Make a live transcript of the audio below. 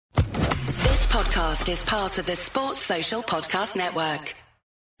podcast is part of the Sports Social Podcast Network.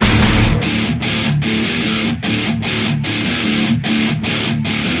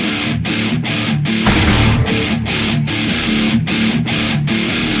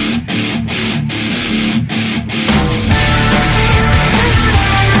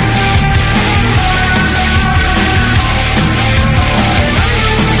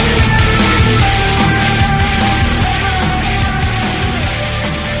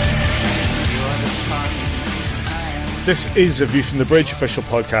 This is a View from the Bridge, official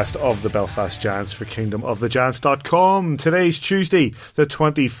podcast of the Belfast Giants for kingdomofthegiants.com. Today's Tuesday, the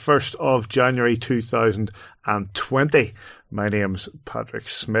 21st of January 2020. My name's Patrick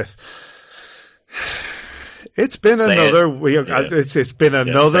Smith. It's been it's been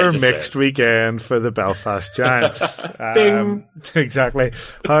another mixed weekend for the Belfast Giants. Exactly.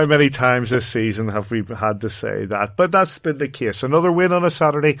 How many times this season have we had to say that? But that's been the case. Another win on a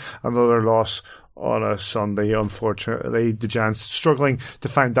Saturday, another loss on a Sunday. Unfortunately, the Giants struggling to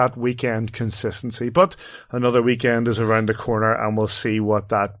find that weekend consistency, but another weekend is around the corner and we'll see what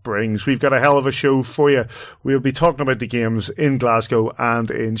that brings. We've got a hell of a show for you. We'll be talking about the games in Glasgow and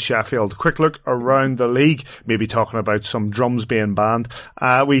in Sheffield. Quick look around the league, maybe talking about some drums being banned.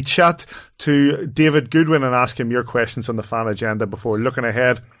 We chat to David Goodwin and ask him your questions on the fan agenda before looking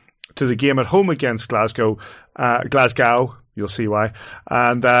ahead to the game at home against Glasgow. You'll see why.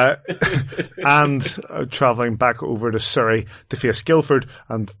 And travelling back over to Surrey to face Guildford.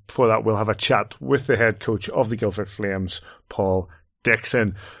 And before that, we'll have a chat with the head coach of the Guildford Flames, Paul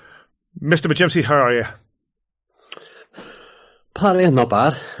Dixon. Mr. McGimsey, how are you? Paddy, not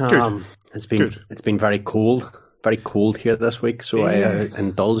bad. Good. It's been very cold here this week. So I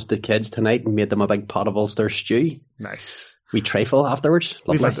indulged the kids tonight and made them a big pot of Ulster stew. Nice. We trifle afterwards.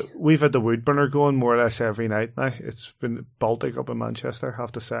 Lovely. We've had the wood burner going more or less every night now. It's been Baltic up in Manchester, I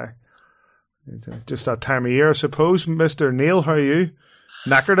have to say. Just that time of year, I suppose. Mr. Neil, how are you?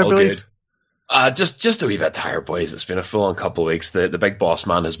 Knackered, I believe? Good. Just a wee bit tired, boys. It's been a full-on couple of weeks. The big boss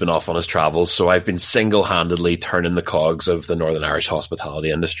man has been off on his travels, so I've been single-handedly turning the cogs of the Northern Irish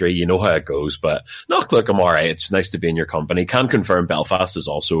hospitality industry. You know how it goes, but look, I'm all right. It's nice to be in your company. Can confirm Belfast is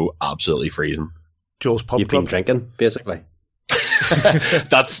also absolutely freezing. Joel's Pub You've Club. been drinking, basically.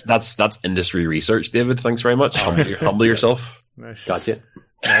 That's industry research, David. Thanks very much. Humble yourself. Nice. Gotcha.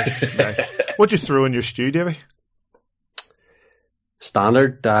 Nice. What'd you throw in your stew, Davey?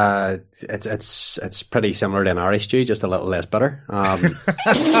 Standard. It's pretty similar to an Irish stew, just a little less bitter.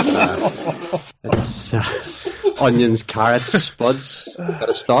 It's onions, carrots, spuds, bit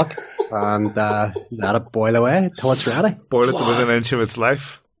of stock, and let it boil away till it's ready. Boil it to within an inch of its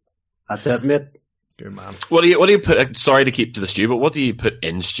life. That's it, mate. Good man. What do you put? Sorry to keep to the stew, but what do you put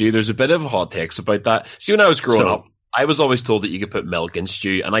in stew? There's a bit of hot takes about that. See, when I was growing up, I was always told that you could put milk in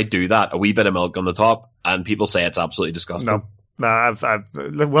stew, and I do that, a wee bit of milk on the top, and people say it's absolutely disgusting. No, I've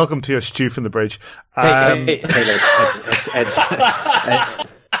welcome to your stew from the bridge.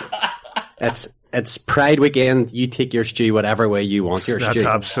 It's Pride weekend. You take your stew whatever way you want your stew. That's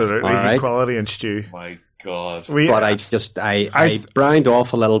absolutely right? Equality in stew. My God. I browned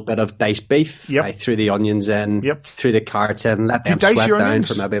off a little bit of diced beef. Yep. I threw the onions in, threw the carrots in, let them sweat down onions?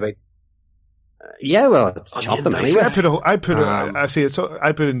 for maybe about... Yeah, well, chop them anyway. I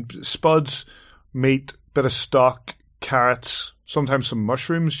put in spuds, meat, bit of stock, carrots, sometimes some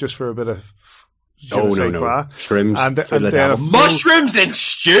mushrooms just for a bit of... No. Shrooms. And then mushrooms in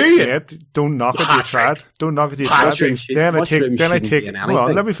stew? Yeah, don't knock it, you trad. Don't knock it, you trad.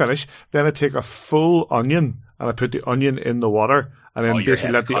 Let me finish. Then I take a full onion and I put the onion in the water and then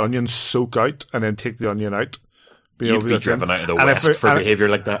basically let the onion soak out and then take the onion out. You'd be driven out of the West for behaviour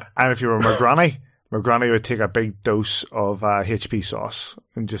like that. And if you were my granny would take a big dose of HP sauce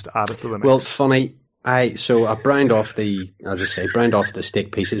and just add it to the mix. Well, it's funny. I browned off the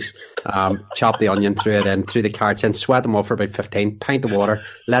steak pieces, chopped the onion, threw it in, threw the carrots in, sweat them off for about 15, pint of water,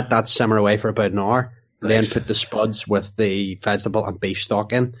 let that simmer away for about an hour, then put the spuds with the vegetable and beef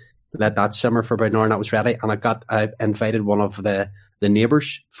stock in, let that simmer for about an hour, and that was ready. And I invited one of the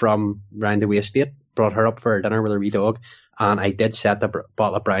neighbours from round the way estate, brought her up for dinner with her wee dog, and I did set the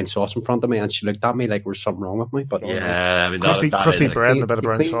bottle of brown sauce in front of me, and she looked at me like there was something wrong with me. But crusty bread and a bit of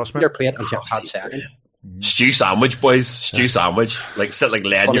brown sauce, mate. Your plate and she had second. Stew sandwich, boys. Stew sandwich. Like sit like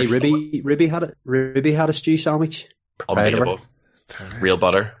lead. Ruby had a stew sandwich. Unbeatable. Real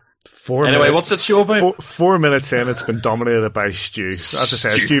butter. What's this show about? 4 minutes in, it's been dominated by Stu. As I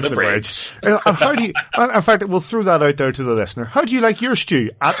say, Stu from the Bridge. And how do you? In fact, we'll throw that out there to the listener. How do you like your stew?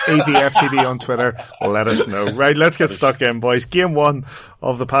 At AVFTV on Twitter. Let us know. Right, let's get stuck in, boys. Game 1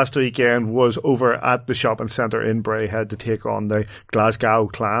 of the past weekend was over at the shopping centre in Braehead to take on the Glasgow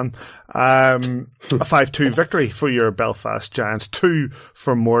Clan. A 5-2 victory for your Belfast Giants. 2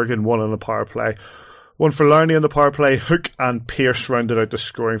 for Morgan, 1 on the power play. 1 for Larney on the power play. Hook and Pearce rounded out the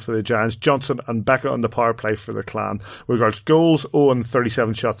scoring for the Giants. Johnson and Becca on the power play for the Clan. With regards to goals, Owen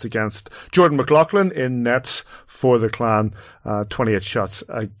 37 shots against. Jordan McLaughlin in nets for the Clan, 28 shots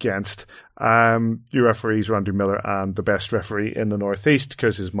against. Your referees were Andrew Miller and the best referee in the Northeast,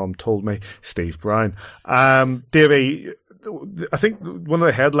 because his mum told me, Steve Brown. Davey, I think one of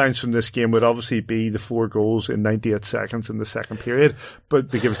the headlines from this game would obviously be the 4 goals in 98 seconds in the second period,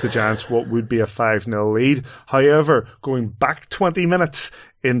 but to give us the Giants what would be a 5-0 lead. However, going back 20 minutes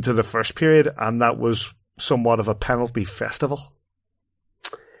into the first period, and that was somewhat of a penalty festival.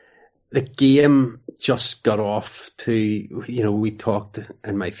 The game just got off to, we talked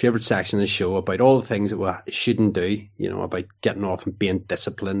in my favourite section of the show about all the things that we shouldn't do, about getting off and being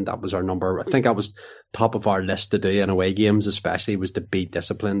disciplined. That was our number. I think that was top of our list to do in away games, especially, was to be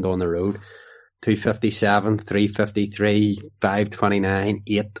disciplined on the road. 257, 353, 529,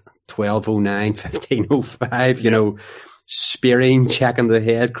 8, 1209, 1505, spearing, checking the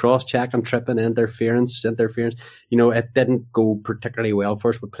head, cross-checking, tripping, interference. It didn't go particularly well for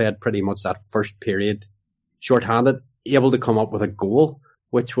us. We played pretty much that first period short-handed, able to come up with a goal,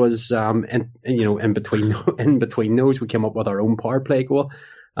 which was in between those, we came up with our own power play goal.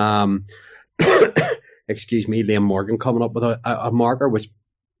 Excuse me, Liam Morgan coming up with a marker, which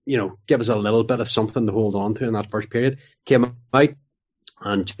give us a little bit of something to hold on to in that first period. Came out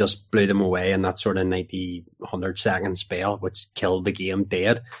and just blew them away in that sort of 90, 100 second spell, which killed the game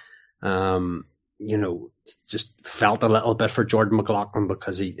dead. Just felt a little bit for Jordan McLaughlin,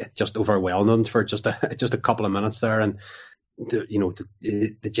 because it just overwhelmed him for just a couple of minutes there. And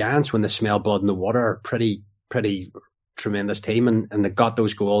the Giants, when they smell blood in the water, are pretty tremendous team, and they got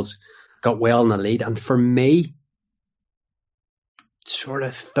those goals, got well in the lead. And for me, sort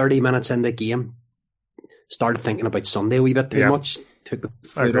of 30 minutes in the game, started thinking about Sunday a wee bit too much. Took the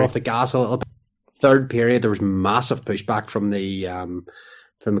foot off the gas a little bit. Third period, there was massive pushback from the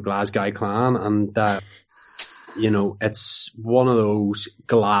Glasgow Clan, and it's one of those,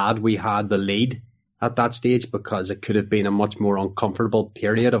 glad we had the lead at that stage, because it could have been a much more uncomfortable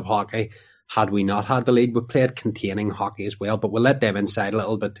period of hockey had we not had the lead. We played containing hockey as well, but we let them inside a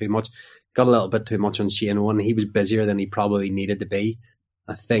little bit too much. Got a little bit too much on Shane Owen. He was busier than he probably needed to be.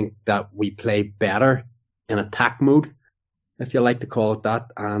 I think that we play better in attack mode, if you like to call it that,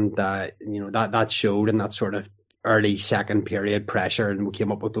 and that showed in that sort of early second period pressure, and we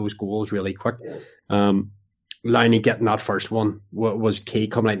came up with those goals really quick. Lowney getting that first one was key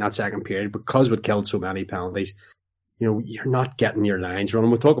coming out in that second period, because we'd killed so many penalties. You're not getting your lines running.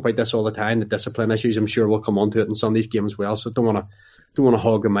 We talk about this all the time, the discipline issues. I'm sure we'll come on to it in Sunday's game as well, so don't want to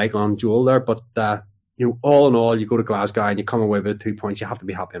hog the mic on Joel there, but all in all, you go to Glasgow and you come away with 2 points, you have to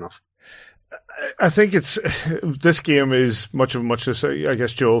be happy enough. I think this game is much as, I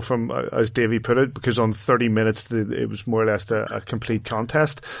guess, Joel, from as Davey put it, because on 30 minutes it was more or less a complete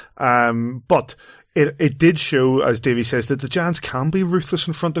contest. But it did show, as Davey says, that the Giants can be ruthless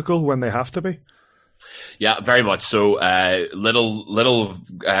in front of goal when they have to be. Yeah, very much so. Little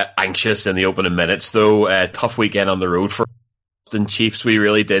anxious in the opening minutes, though. Tough weekend on the road for and Chiefs. We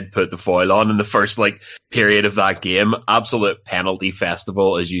really did put the foil on in the first period of that game. Absolute penalty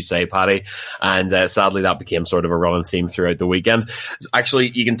festival, as you say, Paddy, and sadly that became sort of a running theme throughout the weekend.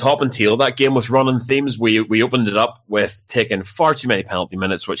 Actually, you can top and tail that game with running themes. We opened it up with taking far too many penalty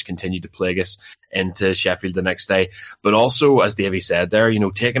minutes, which continued to plague us into Sheffield the next day, but also, as Davey said there,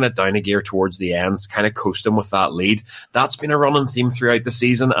 taking it down a gear towards the ends, kind of coasting with that lead. That's been a running theme throughout the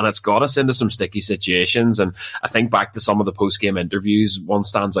season, and it's got us into some sticky situations. And I think back to some of the post-game interviews, one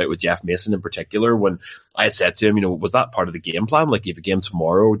stands out with Jeff Mason in particular, when I had said to him, was that part of the game plan? You have a game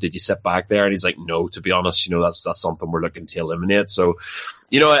tomorrow, did you sit back there? And he's like, no, to be honest, that's something we're looking to eliminate. So,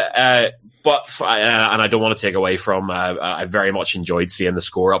 but I don't want to take away from, I very much enjoyed seeing the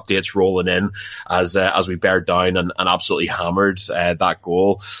score updates rolling in as we bared down and absolutely hammered that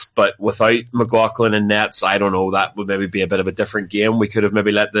goal. But without McLaughlin and nets, I don't know, that would maybe be a bit of a different game. We could have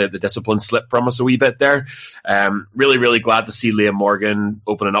maybe let the discipline slip from us a wee bit there. Really, really glad to see Liam Morgan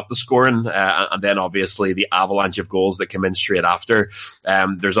opening up the scoring, and then obviously the avalanche of goals that came in straight after.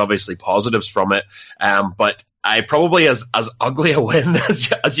 There's obviously positives from it, but probably as ugly a win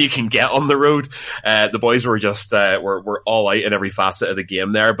as you can get on the road. The boys were just were all out in every facet of the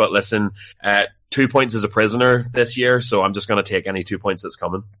game there. But listen, 2 points as a prisoner this year, so I'm just going to take any 2 points that's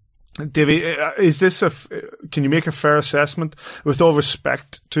coming. Davey, is this can you make a fair assessment, with all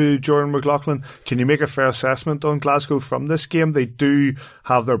respect to Jordan McLaughlin, can you make a fair assessment on Glasgow from this game? They do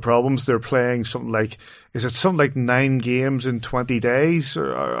have their problems. They're playing is it something like 9 games in 20 days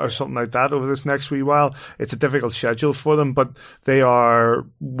or something like that over this next wee while? It's a difficult schedule for them, but they are,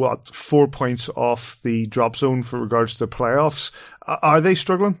 4 points off the drop zone for regards to the playoffs. Are they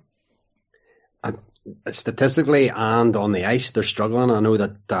struggling? Statistically and on the ice, they're struggling. I know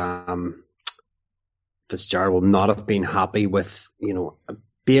that Fitzgerald will not have been happy with,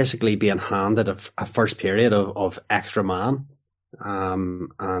 basically being handed a first period of extra man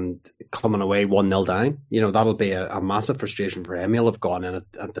and coming away 1-0 down. That'll be a massive frustration for him. He'll have gone in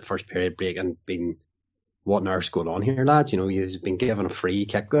at the first period break and been, what on earth's going on here, lads? He's been given a free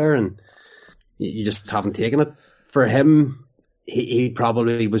kick there and you just haven't taken it. For him, he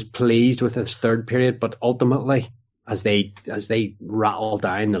probably was pleased with his third period, but ultimately, as they rattle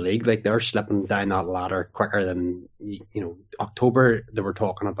down the league, like they're slipping down that ladder quicker than October. They were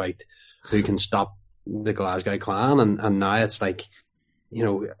talking about who can stop the Glasgow Clan, and now it's like,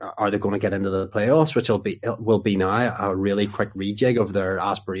 are they going to get into the playoffs, which will be now a really quick rejig of their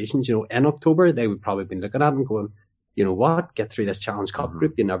aspirations. In October they would probably be looking at them going, you know what, get through this Challenge Cup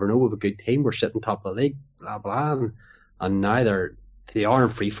group. You never know, we have a good team. We're sitting top of the league, blah blah. And now they are in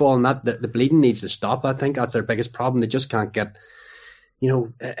free fall, and that the bleeding needs to stop. I think that's their biggest problem. They just can't get,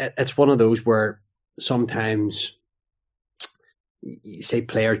 it's one of those where sometimes you say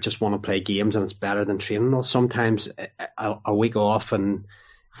players just want to play games and it's better than training. Well, sometimes a week off and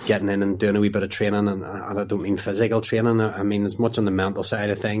getting in and doing a wee bit of training, and I don't mean physical training. I mean as much on the mental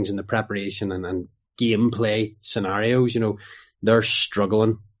side of things and the preparation and gameplay scenarios. They're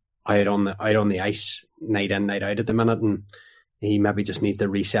struggling out on the ice night in, night out at the minute, and he maybe just needs to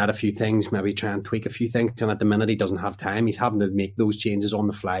reset a few things, maybe try and tweak a few things, and at the minute he doesn't have time. He's having to make those changes on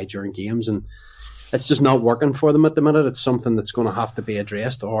the fly during games, and it's just not working for them at the minute. It's something that's going to have to be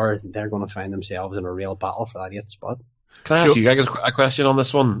addressed, or they're going to find themselves in a real battle for that 8th spot. Can I ask you guys a question on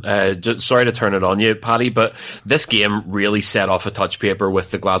this one? Sorry to turn it on you, Paddy, but this game really set off a touch paper with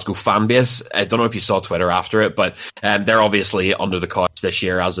the Glasgow fan base. I don't know if you saw Twitter after it, but they're obviously under the couch this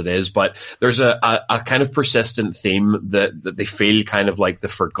year as it is. But there's a kind of persistent theme that they feel kind of like the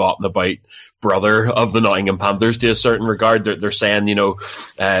forgotten about brother of the Nottingham Panthers to a certain regard. They're saying,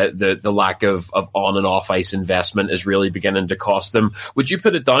 the lack of on and off ice investment is really beginning to cost them. Would you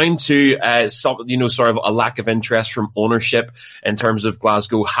put it down to sort of a lack of interest from ownership in terms of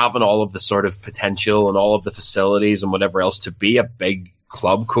Glasgow having all of the sort of potential and all of the facilities and whatever else to be a big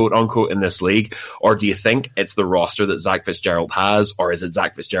club, quote unquote, in this league? Or do you think it's the roster that Zach Fitzgerald has, or is it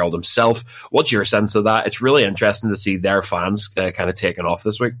Zach Fitzgerald himself? What's your sense of that? It's really interesting to see their fans kind of taking off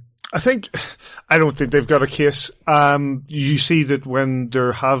this week. I don't think they've got a case. You see that when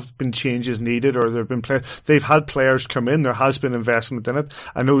there have been changes needed, or they've had players come in, there has been investment in it.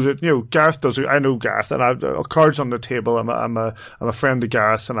 I know that, Gareth does. I know Gareth, and I've cards on the table. I'm a friend of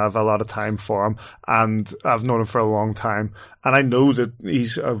Gareth, and I have a lot of time for him, and I've known him for a long time. And I know that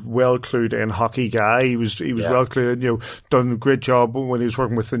he's a well clued in hockey guy. He was well clued, done a great job when he was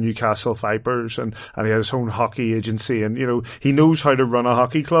working with the Newcastle Vipers, and he had his own hockey agency, and he knows how to run a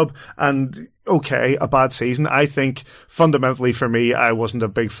hockey club. And okay, a bad season. I think fundamentally for me, I wasn't a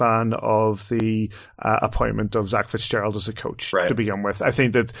big fan of the appointment of Zach Fitzgerald as a coach to begin with. I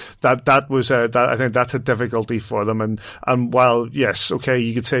think that was I think that's a difficulty for them. And while yes, okay,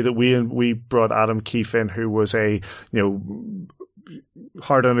 you could say that we brought Adam Keefe in, who was a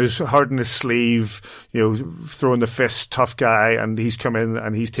hard on his sleeve, throwing the fist, tough guy, and he's come in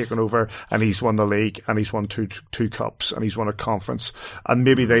and he's taken over and he's won the league and he's won two cups and he's won a conference. And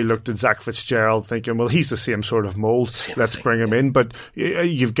maybe they looked at Zach Fitzgerald thinking, well, he's the same sort of mold. Let's bring him in. But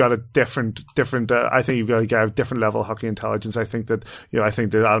you've got a different. I think you've got a guy with different level of hockey intelligence. I think that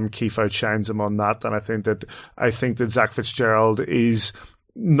Adam Keefe outshines him on that, and I think that Zach Fitzgerald is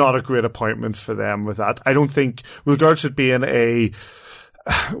not a great appointment for them with that. I don't think, with regards to it being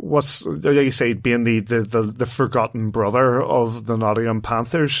being the forgotten brother of the Nottingham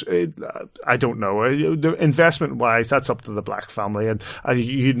Panthers, I don't know. Investment wise, that's up to the Black family, and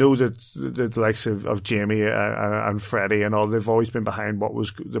that the likes of Jamie and Freddie and all, they've always been behind what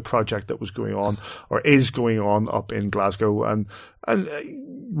was the project that was going on or is going on up in Glasgow, and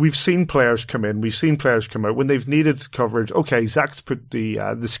we've seen players come in, we've seen players come out when they've needed coverage. Okay, Zach's put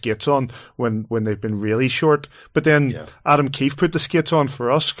the skates on when they've been really short, but then Adam Keefe put the skates on for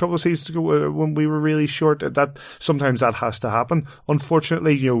us a couple of seasons ago when we were really short. That sometimes that has to happen.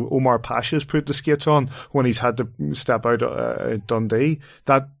 Unfortunately, Omar Pasha's put the skates on when he's had to step out at Dundee.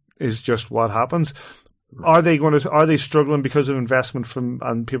 That is just what happens. Are they struggling because of investment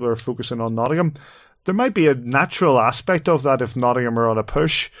and people are focusing on Nottingham? There might be a natural aspect of that if Nottingham are on a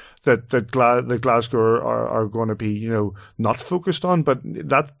push that Glasgow are going to be, not focused on. But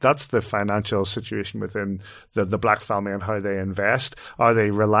that's the financial situation within the Black family and how they invest. Are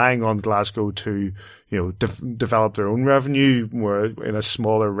they relying on Glasgow to, develop their own revenue in a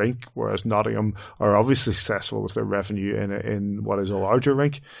smaller rink, whereas Nottingham are obviously successful with their revenue in what is a larger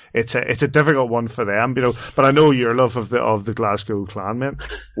rink? It's a difficult one for them, But I know your love of the Glasgow clan, mate.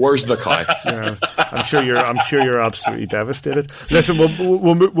 Where's the cow? Yeah, I'm sure you're absolutely devastated. Listen,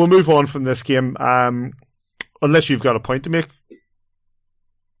 we'll move on from this game, unless you've got a point to make.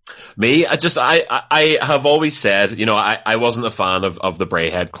 Me, I have always said, I wasn't a fan of the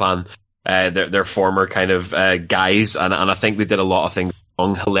Braehead clan. They're former kind of guys, and I think they did a lot of things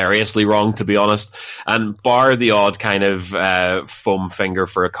wrong, hilariously wrong, to be honest. And bar the odd kind of foam finger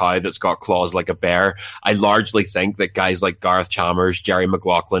for a cow that's got claws like a bear, I largely think that guys like Gareth Chalmers, Jerry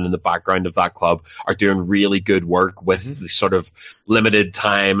McLaughlin in the background of that club are doing really good work with the sort of limited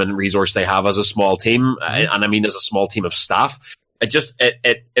time and resource they have as a small team, and I mean as a small team of staff.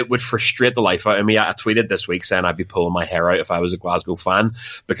 It would frustrate the life out of me. I tweeted this week saying I'd be pulling my hair out if I was a Glasgow fan,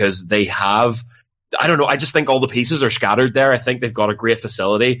 because they have, I don't know, I just think all the pieces are scattered there. I think they've got a great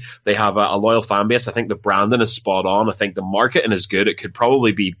facility. They have a loyal fan base. I think the branding is spot on. I think the marketing is good. It could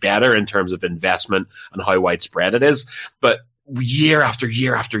probably be better in terms of investment and how widespread it is. But year after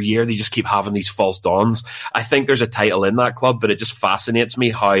year after year, they just keep having these false dawns. I think there's a title in that club, but it just fascinates me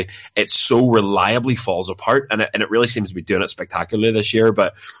how it so reliably falls apart, and it really seems to be doing it spectacularly this year.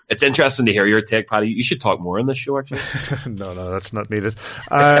 But it's interesting to hear your take, Paddy. You should talk more on this show, actually. No, that's not needed.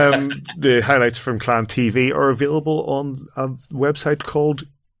 The highlights from Clan TV are available on a website called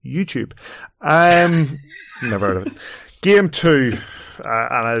YouTube. Never heard of it. Game 2,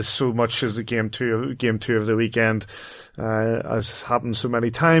 and as so much as the game two of the weekend, as happened so many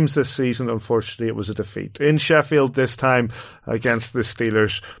times this season, unfortunately it was a defeat in Sheffield this time against the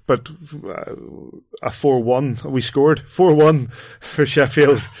Steelers, but a 4-1. We scored 4-1 for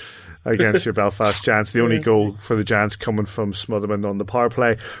Sheffield against your Belfast Giants. The only goal for the Giants coming from Smotherman on the power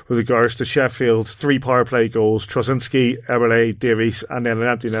play. With regards to Sheffield, 3 power play goals. Trosinski, Eberle, Davies, and then an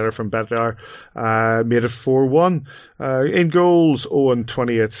empty netter from Betlar made it 4-1. In goals, Owen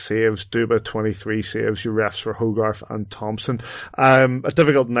 28 saves, Duba 23 saves. Your refs were Hogarth and Thompson. A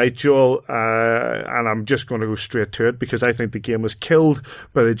difficult night, Joel, and I'm just going to go straight to it because I think the game was killed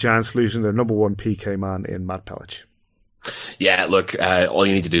by the Giants losing their number 1 PK man in Matt Pellich. Yeah, look, all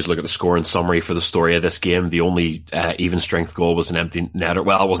you need to do is look at the score and summary for the story of this game. The only even strength goal was an empty netter.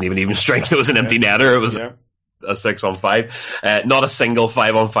 Well, it wasn't even strength, it was an empty netter. It was a 6-on-5. Not a single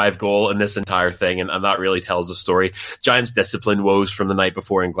 5-on-5 goal in this entire thing, and that really tells the story. Giants' discipline woes from the night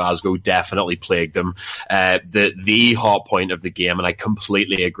before in Glasgow definitely plagued them. The hot point of the game, and I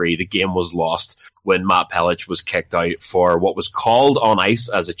completely agree, the game was lost when Matt Pellich was kicked out for what was called on ice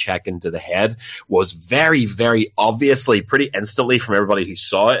as a check into the head, was very, very obviously, pretty instantly from everybody who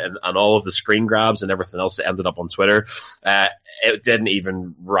saw it and all of the screen grabs and everything else that ended up on Twitter. It didn't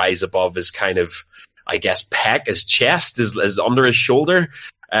even rise above his kind of, I guess, pec, his chest, is under his shoulder.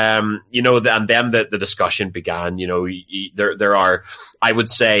 And then the discussion began. There are, I would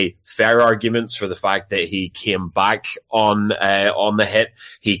say, fair arguments for the fact that he came back on the hit.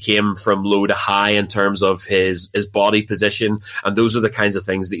 He came from low to high in terms of his body position, and those are the kinds of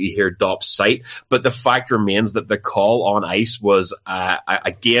things that you hear Dops cite. But the fact remains that the call on ice was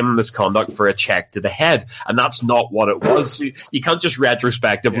a game misconduct for a check to the head, and that's not what it was. You can't just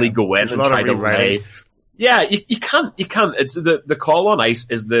retrospectively go in and try to lay. Yeah, you can't. It's the call on ice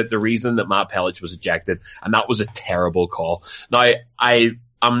is the reason that Matt Pellich was ejected, and that was a terrible call. Now,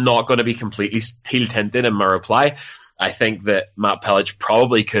 I'm not going to be completely teal-tinted in my reply. I think that Matt Pellich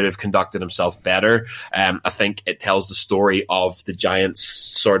probably could have conducted himself better. I think it tells the story of the Giants'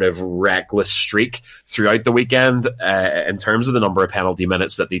 sort of reckless streak throughout the weekend in terms of the number of penalty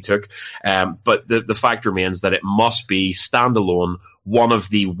minutes that they took. But the fact remains that it must be standalone one of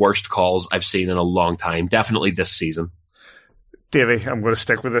the worst calls I've seen in a long time, definitely this season. Davey, I'm going to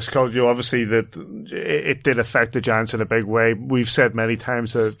stick with this call. Obviously, that it did affect the Giants in a big way. We've said many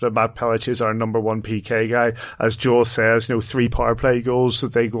times that Matt Pellich is our number 1 PK guy. As Joel says, 3 power play goals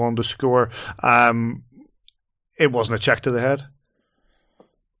that they go on to score. It wasn't a check to the head.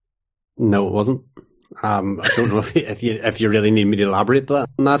 No, it wasn't. I don't know if you really need me to elaborate on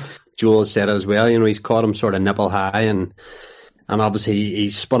that. Joel said it as well. He's caught him sort of nipple high, and and obviously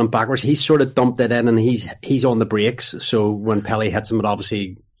he's spun him backwards. He's sort of dumped it in, and he's on the brakes. So when Pelly hits him, it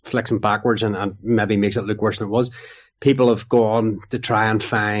obviously flicks him backwards and maybe makes it look worse than it was. People have gone to try and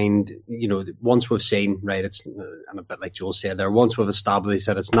find, once we've seen, right, it's, and a bit like Joel said there, once we've established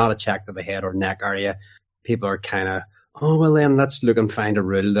that it's not a check to the head or neck area, people are kind of, oh, well then let's look and find a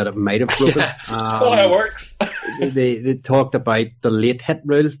rule that it might have broken. That's not how it works. They talked about the late hit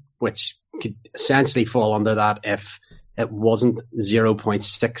rule, which could essentially fall under that if it wasn't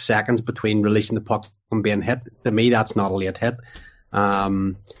 0.6 seconds between releasing the puck and being hit. To me, that's not a late hit.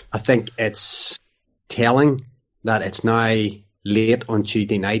 I think it's telling that it's now late on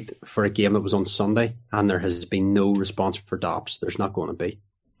Tuesday night for a game that was on Sunday, and there has been no response for DOPS. There's not going to be,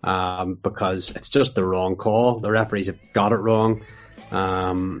 because it's just the wrong call. The referees have got it wrong.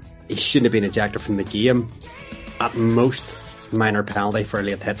 He shouldn't have been ejected from the game. At most, minor penalty for a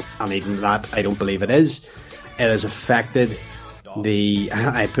late hit, and even that, I don't believe it is. It has affected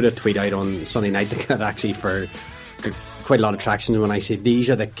I put a tweet out on Sunday night that got actually for quite a lot of traction when I say these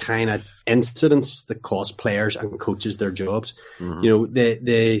are the kind of incidents that cost players and coaches their jobs. Mm-hmm.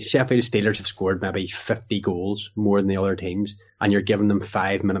 The Sheffield Steelers have scored maybe 50 goals more than the other teams, and you're giving them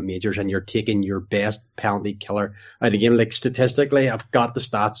 5-minute majors, and you're taking your best penalty killer out of the game. Like, statistically, I've got the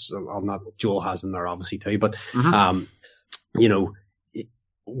stats. I'm not, Joel has them there obviously too, but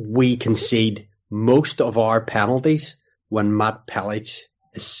we concede most of our penalties when Matt Pellich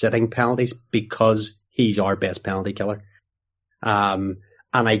is sitting penalties because he's our best penalty killer. And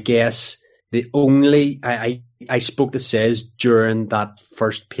I guess the only, I spoke to Cez during that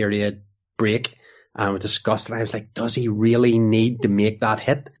first period break, and we discussed it. I was like, does he really need to make that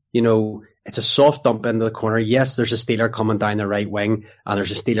hit? It's a soft dump into the corner. Yes, there's a Steeler coming down the right wing, and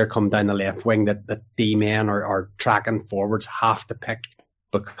there's a Steeler coming down the left wing that D-men are tracking forwards have to pick,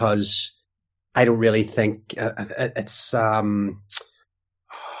 because I don't really think it's they're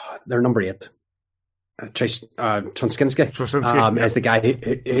number 8. Truskinski is the guy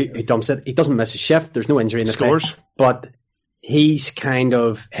who dumps it. He doesn't miss a shift. There's no injury in the scores, but he's kind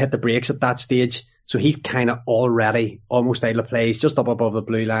of hit the brakes at that stage. So he's kind of already almost out of play. He's just up above the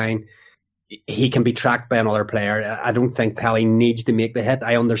blue line. He can be tracked by another player. I don't think Pelly needs to make the hit.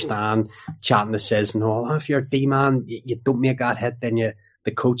 I understand chatting that says, no, if you're a D-man, you don't make that hit, then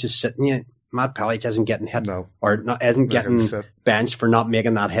the coach is sitting you. Matt Pellich isn't getting hit, isn't getting benched for not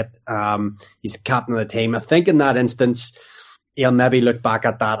making that hit. He's the captain of the team. I think in that instance, he'll maybe look back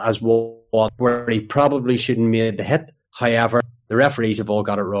at that as one where he probably shouldn't have made the hit. However, the referees have all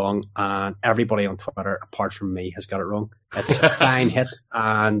got it wrong, and everybody on Twitter, apart from me, has got it wrong. It's a fine hit,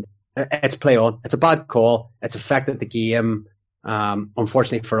 and it's play on. It's a bad call. It's affected the game.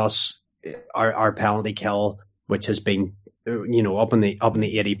 Unfortunately for us, our penalty kill, which has been up in the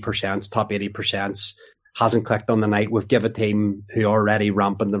 80%, top 80%, hasn't clicked on the night. We've given a team who are already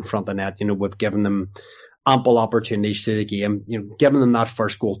rampant in front of net. We've given them ample opportunities through the game. Giving them that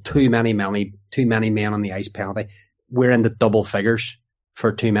first goal, too many men on the ice penalty. We're in the double figures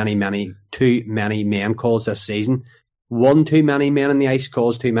for too many men calls this season. One too many men on the ice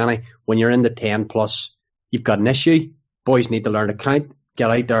calls too many. When you're in the 10 plus, you've got an issue. Boys need to learn to count.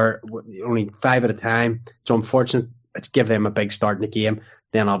 Get out there, only 5 at a time. It's unfortunate. It's give them a big start in the game.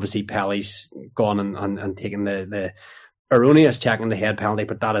 Then obviously Pelly's gone and taken the erroneous check on the head penalty,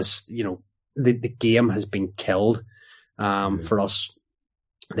 but that is, the game has been killed for us.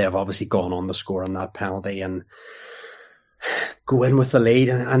 They have obviously gone on to score on that penalty and go in with the lead,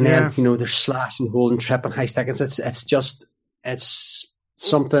 and then they're slashing, holding, tripping, high sticking. It's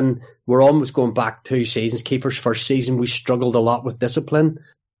something. We're almost going back 2 seasons. Kiefer's first season, we struggled a lot with discipline.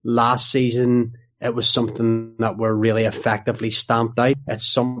 Last season, it was something that we're really effectively stamped out. It's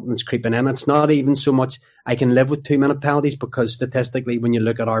something that's creeping in. It's not even so much I can live with 2-minute penalties, because statistically, when you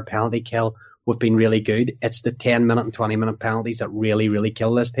look at our penalty kill, we've been really good. It's the 10-minute and 20-minute penalties that really, really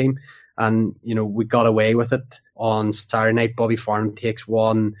kill this team. And, we got away with it on Saturday night. Bobby Farnham takes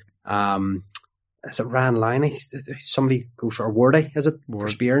one. Is it Ryan Liney? Somebody goes for Wardy, is it? For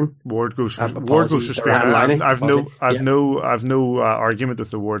spearing? Ward goes for spearing. I've no argument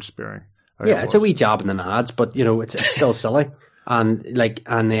with the Ward spearing. It's a wee jab in the nads, but it's still silly. And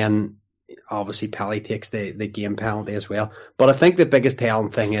then obviously Pelly takes the game penalty as well. But I think the biggest telling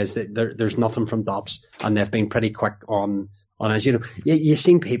thing is that there's nothing from DOPS, and they've been pretty quick on us. You've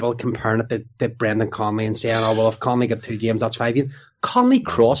seen people comparing it to Brendan Conley and saying, oh well, if Conley got 2 games, that's 5 games. Conley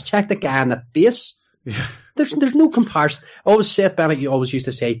cross-checked the guy in the face. Yeah. There's no comparison. Seth Bennett, you always used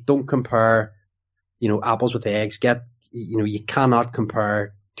to say, don't compare, apples with eggs. You cannot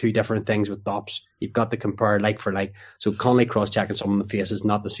compare two different things with Dops. You've got to compare like for like. So Connolly cross-checking someone in the face is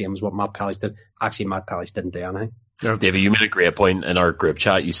not the same as what Matt Pellich did. Actually, Matt Pellich didn't do anything. No. David, you made a great point in our group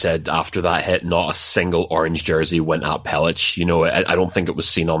chat. You said after that hit, not a single orange jersey went at Pellich. You know, I don't think it was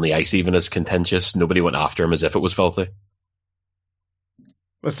seen on the ice even as contentious. Nobody went after him as if it was filthy.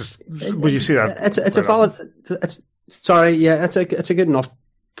 Would you see that? It's a valid. It's a good enough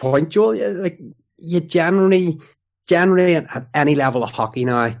point, Joel. Like you generally at any level of hockey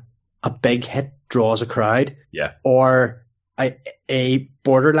now, a big hit draws a crowd. Yeah. Or a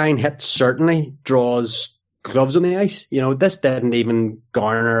borderline hit certainly draws gloves on the ice. You know, this didn't even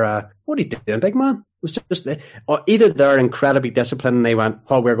garner a, what are you doing, big man? It was just, either they're incredibly disciplined and they went,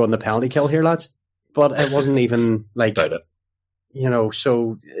 oh, we're going the penalty kill here, lads. But it wasn't even like, you know,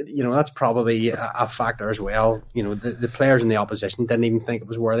 so, you know, that's probably a factor as well. You know, the players in the opposition didn't even think it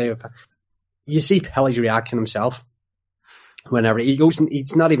was worthy of. You see Pelly's reaction himself whenever he goes, and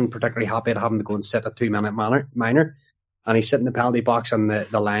he's not even particularly happy at having to go and sit a 2-minute minor. And he's sitting in the penalty box, and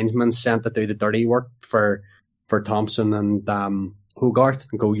the linesman sent to do the dirty work for Thompson and Hogarth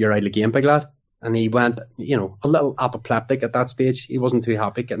and go, you're out of the game, big lad. And he went, you know, a little apoplectic at that stage. He wasn't too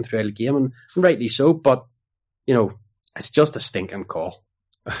happy getting through out of the game, and rightly so. But, you know, it's just a stinking call.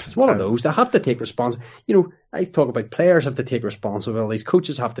 It's one of those. They have to take responsibility. You know, I talk about players have to take responsibilities,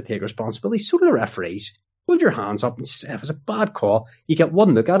 coaches have to take responsibilities, so do the referees. Hold your hands up and say, it was a bad call. You get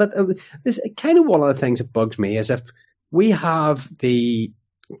one look at it. It's kind of one of the things that bugs me is if we have the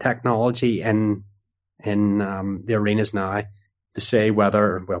technology in the arenas now to say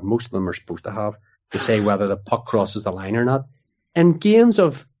whether, well, most of them are supposed to have, to say whether the puck crosses the line or not. In games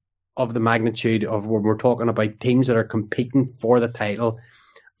of the magnitude of where we're talking about teams that are competing for the title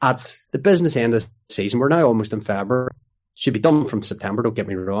at the business end of the season, we're now almost in February. Should be done from September, don't get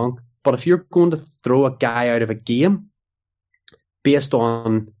me wrong. But if you're going to throw a guy out of a game based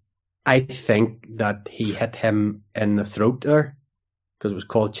on, I think that he hit him in the throat there, because it was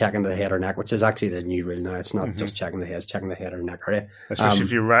called checking the head or neck, which is actually the new rule now. It's not just checking the head, it's checking the head or neck area. Especially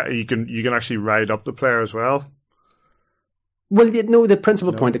if you can actually ride up the player as well. Well, no, the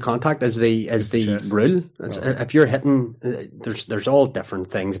principal point of contact is the rule. If you're hitting, there's all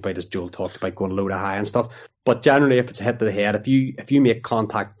different things about, as Joel talked about, going low to high and stuff. But generally, if it's a hit to the head, if you make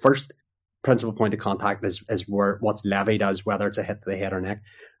contact first, principal point of contact is where what's levied as whether it's a hit to the head or neck.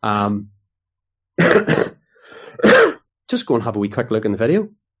 Just go and have a wee quick look in the video.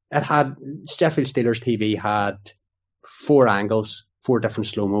 It had Sheffield Steelers TV had 4 angles, 4 different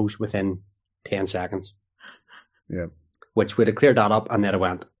slow-mos within 10 seconds. Yeah. Which would have cleared that up, and then it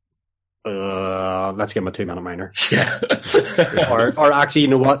went, let's give him a 2-minute minor. Yeah. or actually, you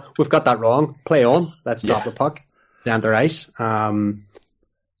know what? We've got that wrong. Play on. Let's drop the puck down their ice.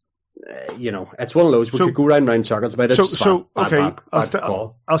 You know, it's one of those. We could go round circles about it.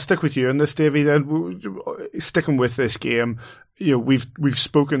 I'll stick with you on this, Davey. Then sticking with this game, you know, we've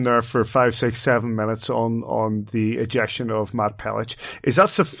spoken there for 5, 6, 7 minutes on the ejection of Matt Pellich. Is that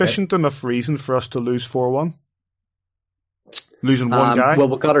sufficient enough reason for us to lose 4-1? Losing one guy? Well,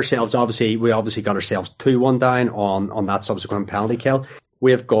 we got ourselves, obviously got ourselves 2-1 down on that subsequent penalty kill.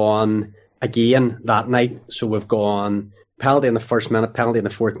 We've gone again that night. So we've gone penalty in the first minute, penalty in the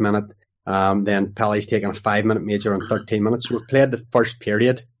 4th minute. Then Pelly's taken a 5-minute major in 13 minutes. So we've played the first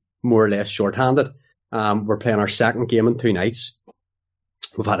period more or less shorthanded. We're playing our second game in 2 nights.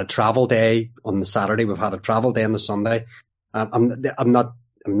 We've had a travel day on the Saturday. We've had a travel day on the Sunday. I'm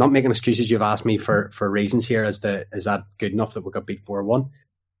not making excuses. You've asked me for reasons here is that good enough that we got beat 4-1?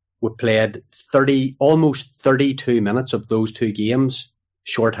 We played almost 32 minutes of those 2 games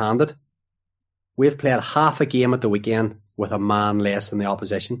shorthanded. We've played half a game at the weekend with a man less than the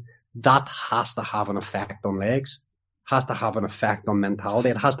opposition. That has to have an effect on legs, has to have an effect on mentality.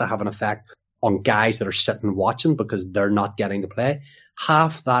 It has to have an effect on guys that are sitting watching because they're not getting to play.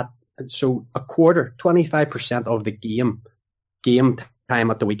 Half that, so a quarter, 25% of the game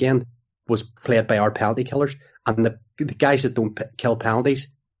time at the weekend was played by our penalty killers, and the guys that don't kill penalties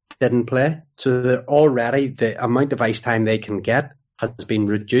didn't play. So they're already, the amount of ice time they can get has been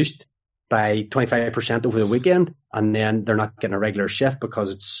reduced by 25% over the weekend, and then they're not getting a regular shift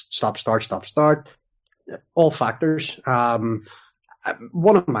because it's stop, start. All factors. One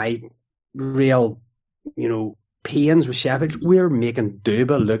of my real, pains with Sheffield, we're making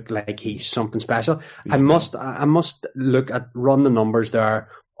Duba look like he's something special. I must run the numbers there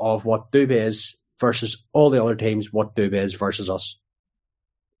of what Duba is versus all the other teams, what Duba is versus us.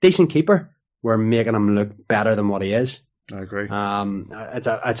 Decent keeper, we're making him look better than what he is. I agree.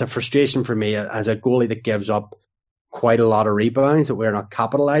 It's a frustration for me as a goalie that gives up quite a lot of rebounds that we're not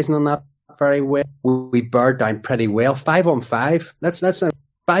capitalising on that very well. We bared down pretty well. 5-on-5. Let's not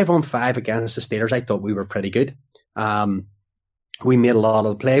 5-on-5 against the Steelers, I thought we were pretty good. We made a lot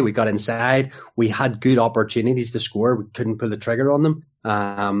of the play. We got inside. We had good opportunities to score. We couldn't pull the trigger on them.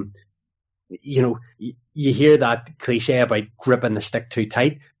 You hear that cliche about gripping the stick too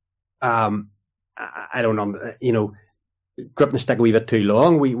tight. I don't know, gripping the stick a wee bit too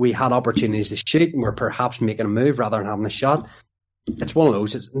long. We had opportunities to shoot, and we're perhaps making a move rather than having a shot. It's one of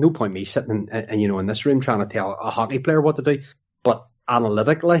those. It's no point me sitting in this room trying to tell a hockey player what to do. But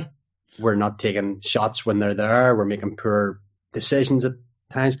analytically, we're not taking shots when they're there. We're making poor decisions at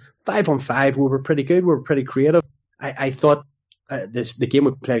times. 5-on-5, we were pretty good. We were pretty creative. I thought the game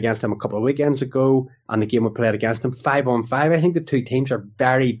we played against them a couple of weekends ago and the game we played against them 5-on-5, I think the two teams are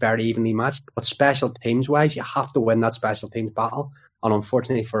very, very evenly matched. But special teams-wise, you have to win that special teams battle. And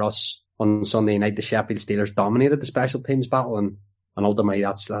unfortunately for us, on Sunday night, the Sheffield Steelers dominated the special teams battle, and ultimately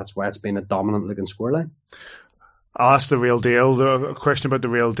that's why it's been a dominant-looking scoreline. I'll ask the real deal, the question about the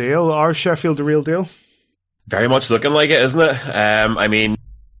real deal. Are Sheffield the real deal? Very much looking like it, isn't it?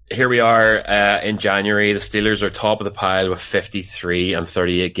 Here we are in January. The Steelers are top of the pile with 53 and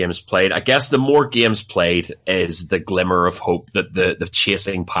 38 games played. I guess the more games played is the glimmer of hope that the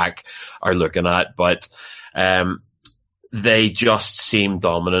chasing pack are looking at. But they just seem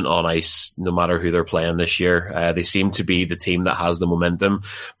dominant on ice no matter who they're playing this year. They seem to be the team that has the momentum.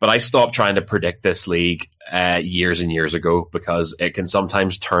 But I stopped trying to predict this league years and years ago because it can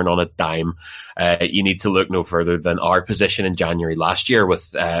sometimes turn on a dime. You need to look no further than our position in January last year I'm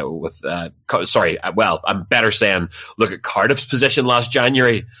better saying look at Cardiff's position last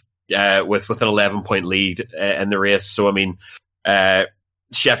January with an 11-point lead in the race. So,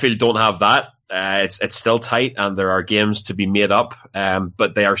 Sheffield don't have that. It's still tight and there are games to be made up,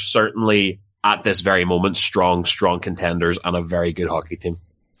 but they are certainly at this very moment strong contenders and a very good hockey team.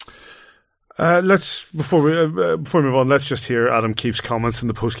 Before we move on, let's just hear Adam Keefe's comments in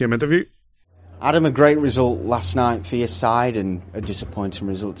the post-game interview. Adam, a great result last night for your side and a disappointing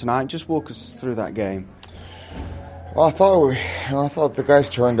result tonight. Just walk us through that game. Well, I thought the guys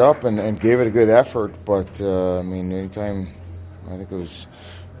turned up and gave it a good effort, but anytime, I think it was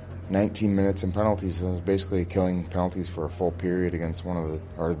 19 minutes in penalties. It was basically killing penalties for a full period against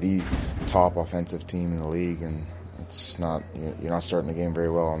the top offensive team in the league, and it's just not, you're not starting the game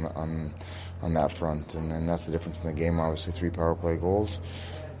very well on that front, and that's the difference in the game. Obviously, 3 power play goals.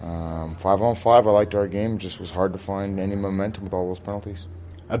 5-on-5, I liked our game. Just was hard to find any momentum with all those penalties.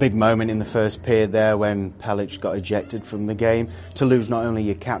 A big moment in the first period there when Pelic got ejected from the game, to lose not only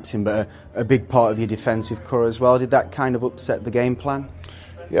your captain but a big part of your defensive core as well. Did that kind of upset the game plan?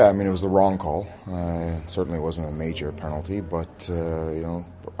 Yeah, it was the wrong call. Certainly wasn't a major penalty, but a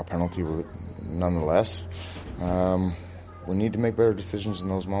penalty nonetheless. We need to make better decisions in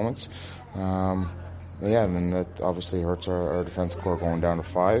those moments. And that obviously hurts our defense core going down to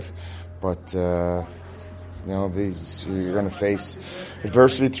 5. But you're going to face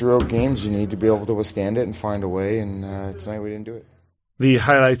adversity throughout games. You need to be able to withstand it and find a way. And tonight we didn't do it. The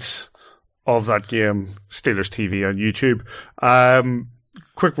highlights of that game, Steelers TV on YouTube.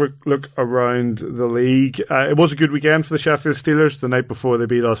 Quick look around the league. It was a good weekend for the Sheffield Steelers. The night before they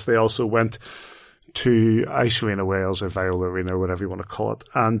beat us, they also went to Ice Arena Wales, or Viola Arena, or whatever you want to call it,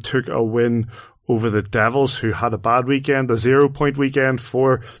 and took a win over the Devils, who had a bad weekend, a 0-point weekend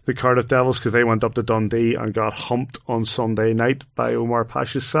for the Cardiff Devils, because they went up to Dundee and got humped on Sunday night by Omar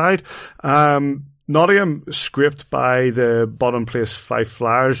Pasha's side. Nottingham scraped by the bottom place Fife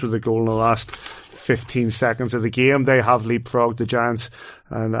Flyers with a goal in the last 15 seconds of the game. They have leapfrogged the Giants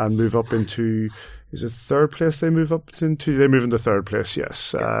and move up into, is it third place they move up into? They move into third place,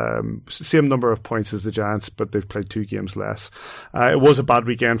 yes. Same number of points as the Giants, but they've played 2 games less. It was a bad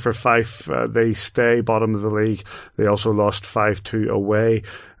weekend for Fife. They stay bottom of the league. They also lost 5-2 away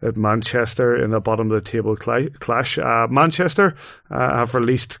at Manchester in the bottom of the table clash. Manchester have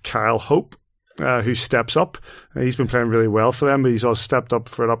released Kyle Hope, who steps up. He's been playing really well for them, but he's also stepped up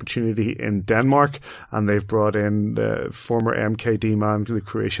for an opportunity in Denmark, and they've brought in the former MKD man, the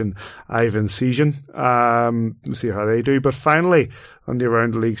Croatian Ivan Sejan. We'll see how they do. But finally, on the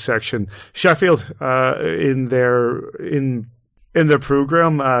Around the League section, Sheffield, in their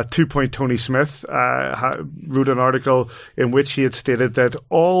programme, 2 Point Tony Smith wrote an article in which he had stated that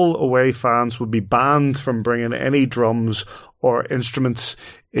all away fans would be banned from bringing any drums or instruments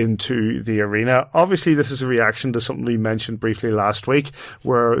into the arena. Obviously, this is a reaction to something we mentioned briefly last week,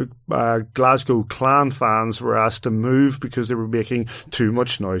 where Glasgow Clan fans were asked to move because they were making too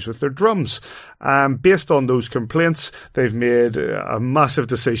much noise with their drums. Based on those complaints, they've made a massive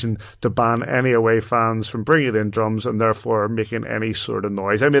decision to ban any away fans from bringing in drums and therefore making any sort of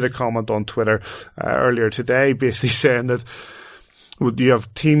noise. I made a comment on Twitter earlier today basically saying that you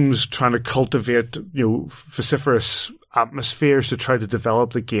have teams trying to cultivate, vociferous atmospheres to try to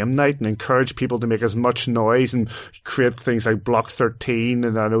develop the game night and encourage people to make as much noise and create things like Block 13,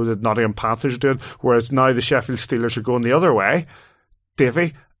 and I know that Nottingham Panthers are doing, whereas now the Sheffield Steelers are going the other way,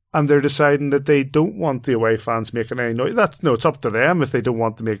 Davy, and they're deciding that they don't want the away fans making any noise. It's up to them if they don't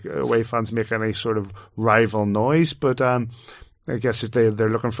want to make away fans make any sort of rival noise, but I guess they're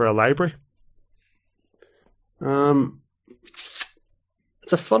looking for a library.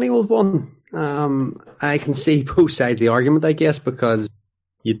 It's a funny old one. I can see both sides of the argument, I guess, because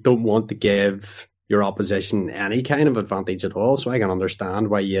you don't want to give your opposition any kind of advantage at all. So I can understand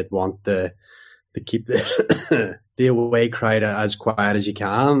why you'd want to keep the away crowd as quiet as you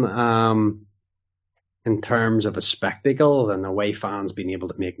can. In terms of a spectacle and away fans being able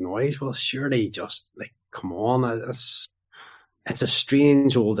to make noise, well, surely just come on, it's a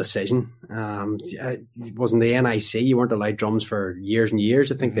strange old decision. It wasn't the NIC, you weren't allowed drums for years and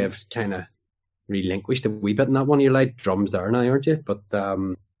years. I think they've kind of relinquished a wee bit in that one. You're allowed drums there now, aren't you? But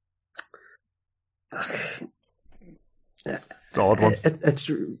odd one.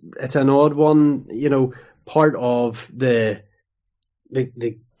 It's an odd one. Part of the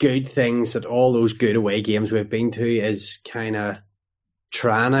good things that all those good away games we've been to is kind of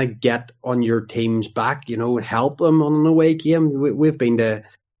trying to get on your team's back, help them on an away game. We've been to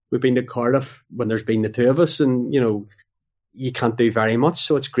Cardiff when there's been the two of us, and you can't do very much.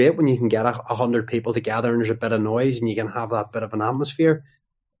 So it's great when you can get 100 people together and there's a bit of noise and you can have that bit of an atmosphere.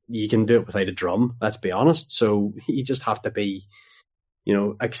 You can do it without a drum, let's be honest. So you just have to be,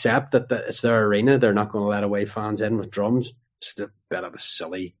 accept that it's their arena. They're not going to let away fans in with drums. It's a bit of a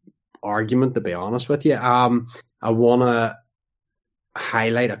silly argument, to be honest with you. I want to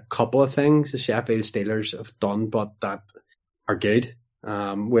highlight a couple of things the Sheffield Steelers have done, but that are good.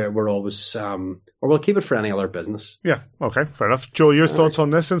 We're always, or we'll keep it for any other business. Yeah, okay, fair enough. Joe, your thoughts on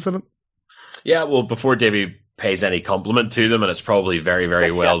this incident? Yeah, well, before Davey pays any compliment to them, and it's probably very,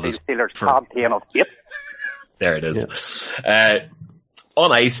 very well. Steelers campaign of hate. There it is. Yeah. On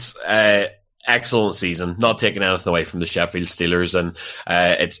ice, excellent season, not taking anything away from the Sheffield Steelers, and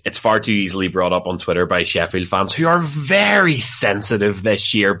it's far too easily brought up on Twitter by Sheffield fans who are very sensitive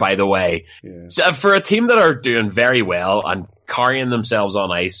this year, by the way. Yeah. So for a team that are doing very well and carrying themselves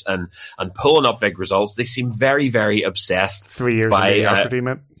on ice and pulling up big results, they seem very, very obsessed. 3 years by mediocrity,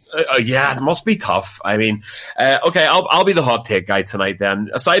 man. Yeah, it must be tough. I mean, okay, I'll be the hot take guy tonight then.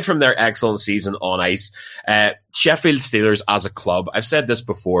 Aside from their excellent season on ice, Sheffield Steelers as a club, I've said this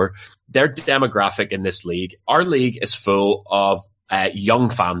before, their demographic in this league, our league is full of young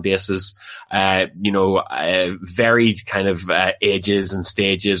fan bases, varied kind of ages and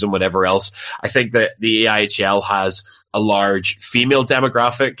stages and whatever else. I think that the AIHL has a large female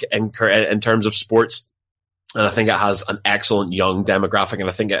demographic in terms of sports. And I think it has an excellent young demographic, and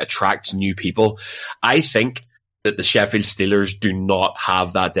I think it attracts new people. I think that the Sheffield Steelers do not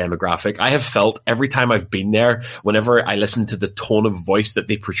have that demographic. I have felt every time I've been there, whenever I listen to the tone of voice that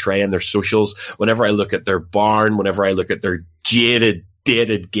they portray in their socials, whenever I look at their barn, whenever I look at their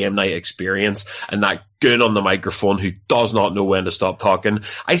dated game night experience and that goon on the microphone who does not know when to stop talking,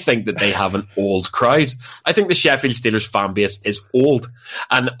 I think that they have an old crowd. I think the Sheffield Steelers fan base is old.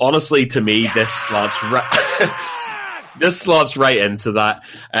 And honestly, to me, this slots right into that.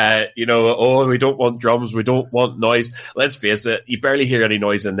 We don't want drums, we don't want noise. Let's face it, you barely hear any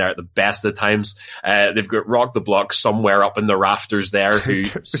noise in there at the best of times. They've got Rock the Block somewhere up in the rafters there. Who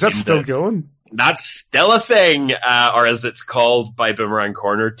is that still going? That's still a thing, or as it's called by Boomerang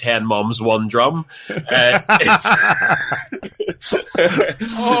Corner, 10 mums, 1 drum.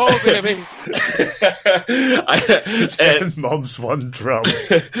 Oh, baby. 10 mums, 1 drum.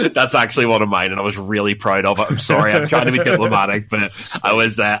 That's actually one of mine, and I was really proud of it. I'm sorry, I'm trying to be diplomatic, but I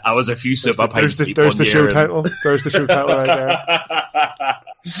was a few super pints deep. There's the show title. There's the show title right there.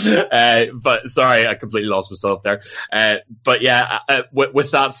 But sorry, I completely lost myself there. But yeah,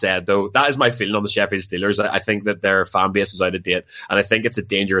 with that said, though, that is my feeling on the Sheffield Steelers. I think that their fan base is out of date, and I think it's a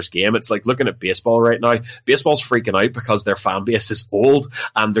dangerous game. It's like looking at baseball right now. Baseball's freaking out because their fan base is old,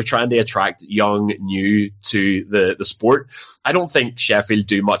 and they're trying to attract young, new to the sport. I don't think Sheffield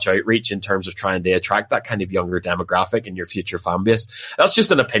do much outreach in terms of trying to attract that kind of younger demographic in your future fan base. That's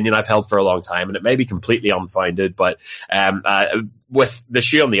just an opinion I've held for a long time, and it may be completely unfounded, but with the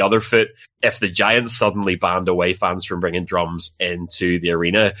shoe on the other foot, if the Giants suddenly banned away fans from bringing drums into the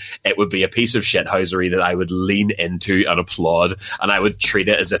arena, it would be a piece of shithousery that I would lean into and applaud, and I would treat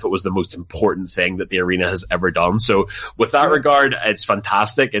it as if it was the most important thing that the arena has ever done. So with that regard, it's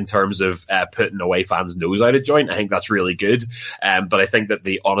fantastic in terms of putting away fans' nose out of joint. I think that's really good. But I think that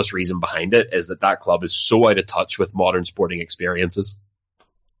the honest reason behind it is that club is so out of touch with modern sporting experiences.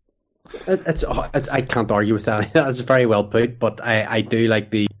 I can't argue with that. That's very well put, but I do like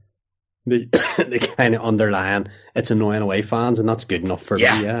the kind of underlying, it's annoying away fans, and that's good enough for me.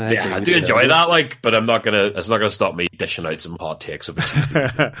 I do enjoy that, but it's not gonna stop me dishing out some hot takes of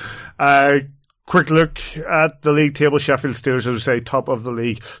it. Quick look at the league table. Sheffield Steelers, as we say, top of the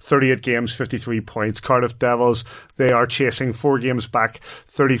league, 38 games, 53 points. Cardiff Devils, they are chasing 4 games back,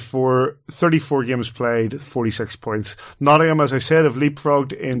 34 games played, 46 points. Nottingham, as I said, have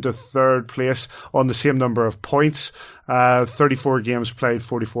leapfrogged into third place on the same number of points. 34 games played,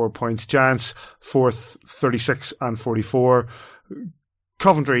 44 points. Giants, fourth, 36 and 44.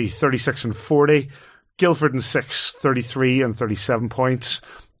 Coventry, 36 and 40. Guildford in sixth, 33 and 37 points.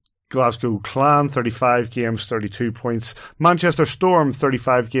 Glasgow Clan, 35 games, 32 points. Manchester Storm,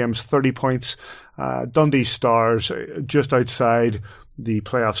 35 games, 30 points. Dundee Stars, just outside the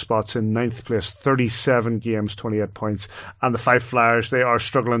playoff spots in ninth place, 37 games, 28 points. And the Fife Flyers, they are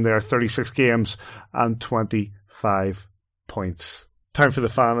struggling there, 36 games and 25 points. Time for the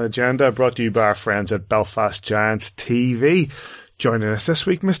fan agenda, brought to you by our friends at Belfast Giants TV. Joining us this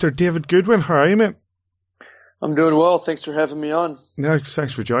week, Mr. David Goodwin. How are you, mate? I'm doing well. Thanks for having me on. No,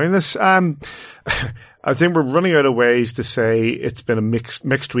 thanks for joining us. I think we're running out of ways to say it's been a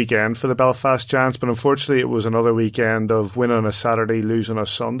mixed weekend for the Belfast Giants, but unfortunately it was another weekend of winning on a Saturday, losing on a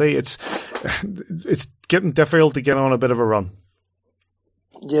Sunday. It's getting difficult to get on a bit of a run.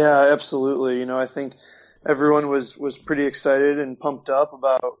 Yeah, absolutely. I think everyone was pretty excited and pumped up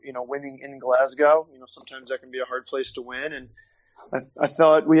about, winning in Glasgow. Sometimes that can be a hard place to win, and I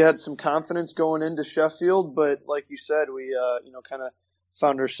thought we had some confidence going into Sheffield, but like you said, we kind of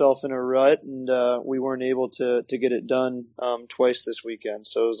found ourselves in a rut, and we weren't able to get it done twice this weekend.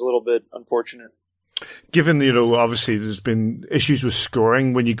 So it was a little bit unfortunate. Given, obviously there's been issues with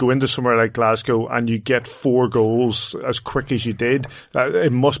scoring, when you go into somewhere like Glasgow and you get 4 goals as quick as you did,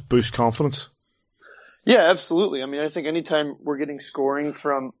 it must boost confidence. Yeah, absolutely. I mean, I think anytime we're getting scoring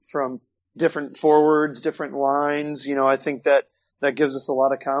from different forwards, different lines, I think that gives us a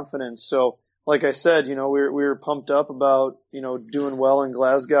lot of confidence. So, like I said, we were pumped up about, doing well in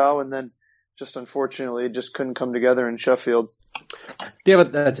Glasgow, and then just unfortunately it just couldn't come together in Sheffield.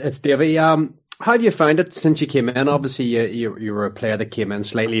 David, it's Davey. How have you found it since you came in? Obviously, you were a player that came in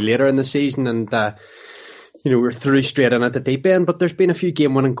slightly later in the season, and we're through straight in at the deep end. But there's been a few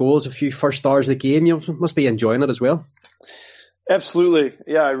game-winning goals, a few first stars of the game. You must be enjoying it as well. Absolutely,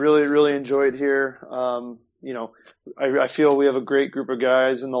 yeah. I really, really enjoyed here. I feel we have a great group of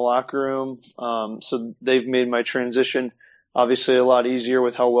guys in the locker room. So they've made my transition obviously a lot easier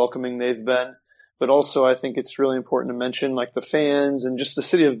with how welcoming they've been. But also I think it's really important to mention, like, the fans and just the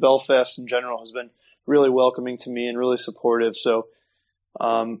city of Belfast in general has been really welcoming to me and really supportive. So,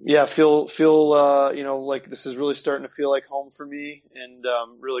 feel like this is really starting to feel like home for me, and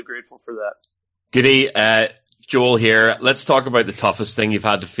really grateful for that. Goody, Joel here. Let's talk about the toughest thing you've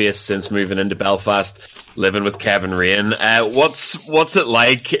had to face since moving into Belfast, living with Kevin Raine. What's it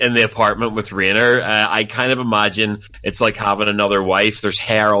like in the apartment with Rainer? I kind of imagine it's like having another wife. There's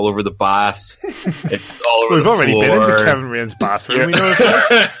hair all over the bath. It's all over We've the already floor. been into Kevin Raine's bathroom. We know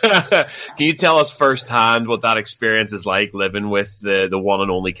Can you tell us firsthand what that experience is like, living with the one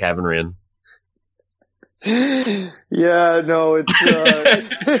and only Kevin Raine? Yeah, no, it's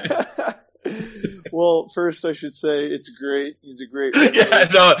well, first I should say it's great. He's a great writer. Yeah,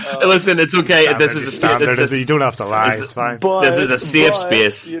 no, listen, it's okay. This is a standard. You don't have to lie. It's fine. This is a safe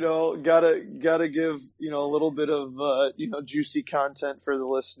space. Gotta give a little bit of juicy content for the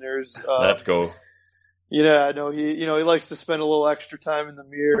listeners. Let's go. Yeah, no, he likes to spend a little extra time in the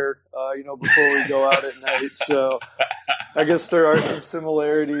mirror, before we go out at night. So I guess there are some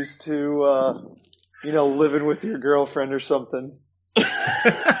similarities to living with your girlfriend or something.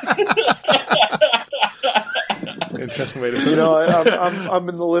 Interesting way to put it. I'm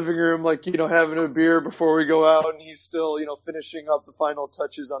in the living room, having a beer before we go out, and he's still, finishing up the final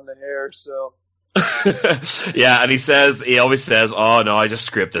touches on the hair. So, yeah, and he always says, "Oh no, I just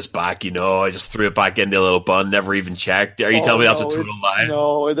scraped this back. I just threw it back into a little bun, never even checked." Are you telling me that's a total lie?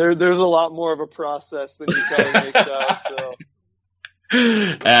 No, there's a lot more of a process than he kind of makes out. So,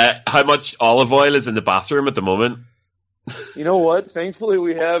 how much olive oil is in the bathroom at the moment? You know what? Thankfully,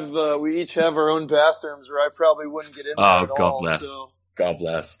 we each have our own bathrooms, where I probably wouldn't get in there at God all. Bless. So. God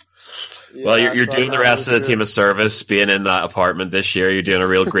bless. Yeah, well, you're so doing the rest of the team of service, being in that apartment this year. You're doing a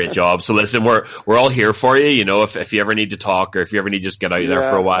real great job. So listen, we're all here for you. You know, if you ever need to talk, or if you ever need to just get out there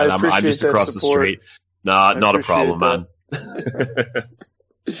for a while, I'm just across the street. Nah, not a problem, man.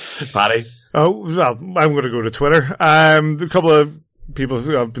 Paddy? Oh, well, I'm going to go to Twitter. A couple of people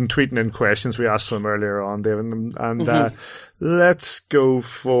who have been tweeting in questions we asked them earlier on, David, and let's go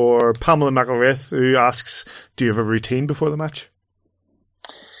for Pamela McElraith, who asks, do you have a routine before the match?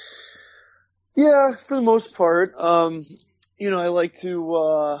 Yeah, for the most part. I like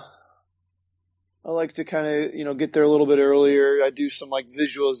to kind of, get there a little bit earlier. I do some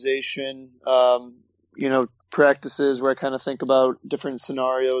visualization, practices where I kind of think about different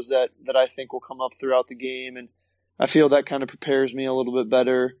scenarios that I think will come up throughout the game. And I feel that kind of prepares me a little bit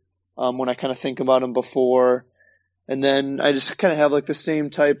better when I kind of think about them before. And then I just kind of have the same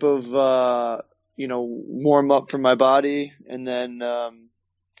type of, warm up for my body. And then,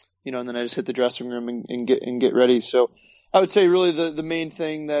 and then I just hit the dressing room and get ready. So I would say really the main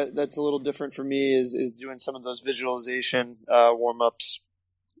thing that's a little different for me is doing some of those visualization warm ups.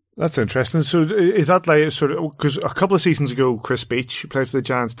 That's interesting. So is that because a couple of seasons ago, Chris Beach, who played for the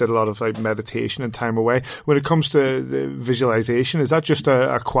Giants, did a lot of meditation and time away. When it comes to the visualization, is that just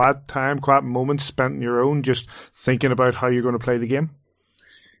a quiet moment spent on your own, just thinking about how you're going to play the game?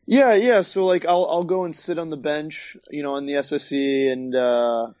 Yeah. So I'll go and sit on the bench, on the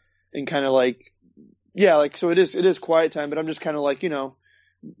SSE and kind of so it is quiet time, but I'm just kind of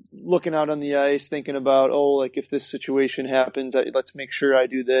looking out on the ice, thinking about, if this situation happens, let's make sure I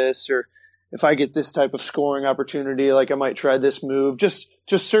do this, or if I get this type of scoring opportunity, I might try this move. Just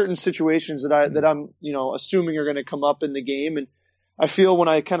certain situations that I'm, assuming are going to come up in the game. And I feel when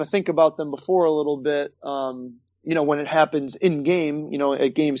I kind of think about them before a little bit, when it happens in game,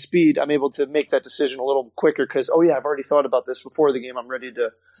 at game speed, I'm able to make that decision a little quicker because, I've already thought about this before the game. I'm ready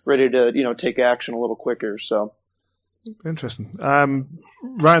to take action a little quicker. So. Interesting.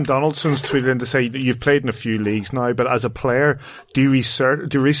 Ryan Donaldson's tweeted in to say you've played in a few leagues now, but as a player, do you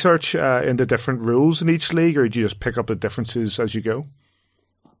research into different rules in each league, or do you just pick up the differences as you go?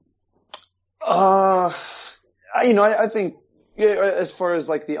 I think as far as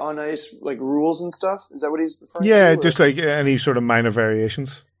the on ice rules and stuff, is that what he's referring to? Yeah, just any sort of minor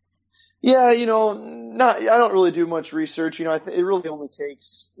variations. Yeah, I don't really do much research. It really only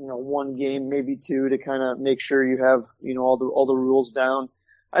takes, one game, maybe two, to kind of make sure you have, all the rules down.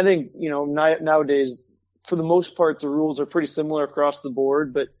 I think, nowadays, for the most part, the rules are pretty similar across the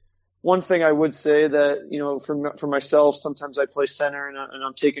board. But one thing I would say that, for myself, sometimes I play center and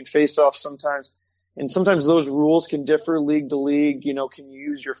I'm taking face-off sometimes. And sometimes those rules can differ league to league. Can you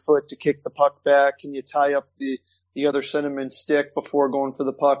use your foot to kick the puck back? Can you tie up the other centerman's stick before going for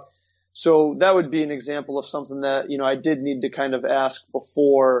the puck? So that would be an example of something that, I did need to kind of ask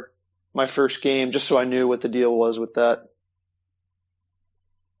before my first game, just so I knew what the deal was with that.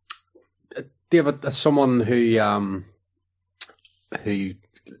 David, as someone who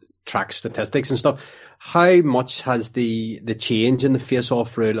tracks statistics and stuff, how much has the change in the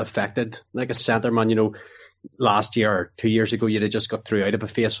face-off rule affected, a centreman, last year or 2 years ago, you'd have just got through out of a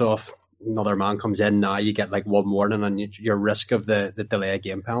face-off. Another man comes in, now you get one warning and your risk of the delay of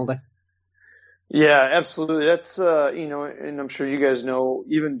game penalty. Yeah, absolutely. That's, and I'm sure you guys know,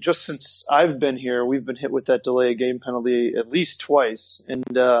 even just since I've been here, we've been hit with that delay of game penalty at least twice. And,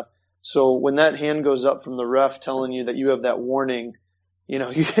 so when that hand goes up from the ref telling you that you have that warning,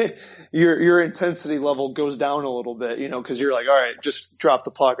 your intensity level goes down a little bit, cause you're all right, just drop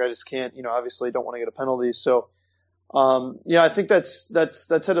the puck. I just can't, obviously don't want to get a penalty. So, I think that's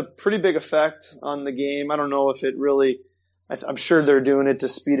had a pretty big effect on the game. I don't know if it really, I'm sure they're doing it to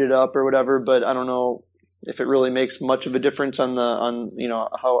speed it up or whatever, but I don't know if it really makes much of a difference on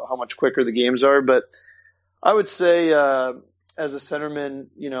how much quicker the games are. But I would say as a centerman,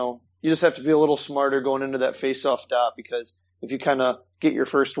 you just have to be a little smarter going into that face-off dot, because if you kind of get your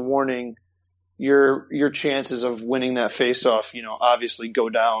first warning, your chances of winning that face-off, obviously go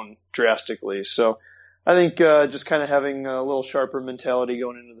down drastically. So I think just kind of having a little sharper mentality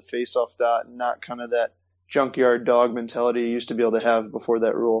going into the face-off dot, and not kind of that junkyard dog mentality you used to be able to have before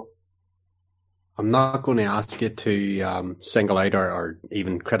that rule. I'm not going to ask you to single out or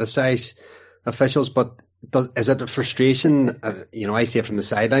even criticize officials, but is it a frustration? I see it from the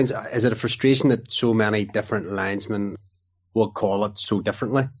sidelines. Is it a frustration that so many different linesmen will call it so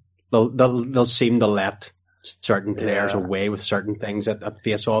differently? They'll seem to let certain players away with certain things at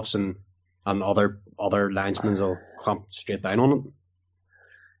face-offs, and other linesmen will clamp straight down on it.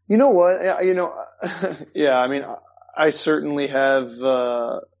 You know what? Yeah, I mean, I certainly have,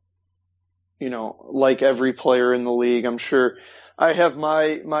 like every player in the league, I'm sure I have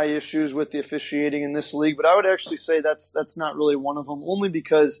my issues with the officiating in this league, but I would actually say that's not really one of them, only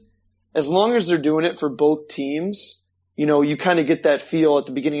because as long as they're doing it for both teams, you kind of get that feel at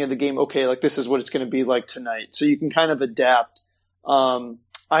the beginning of the game, okay, like this is what it's going to be like tonight. So you can kind of adapt.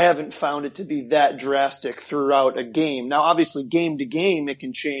 I haven't found it to be that drastic throughout a game. Now, obviously, game to game, it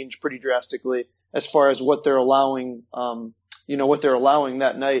can change pretty drastically as far as what they're allowing, what they're allowing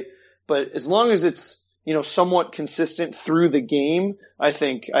that night. But as long as it's, somewhat consistent through the game, I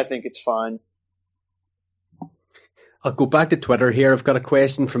think it's fine. I'll go back to Twitter here. I've got a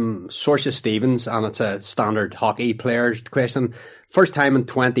question from Sorcia Stevens, and it's a standard hockey player question. First time in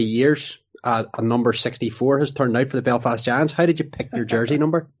 20 years, a number 64 has turned out for the Belfast Giants. How did you pick your jersey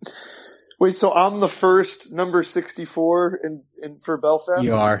number? Wait, so I'm the first number 64 in for Belfast?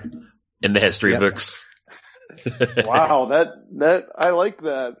 You are. In the history books. Wow, that I like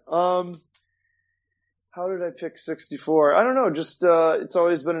that. How did I pick 64? I don't know. Just it's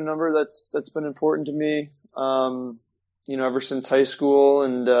always been a number that's been important to me. Ever since high school,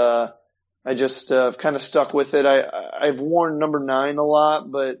 and I just have kind of stuck with it. I've worn number 9 a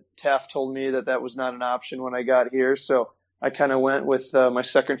lot, but Taft told me that was not an option when I got here, so I kind of went with my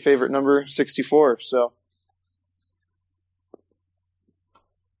second favorite number, 64. So.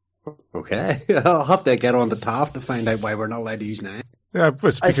 Okay, I'll have to get on the Taft to find out why we're not allowed to use 9. Yeah,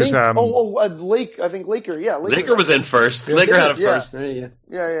 it's because I think Laker. Yeah, Laker was in first. Laker had it first.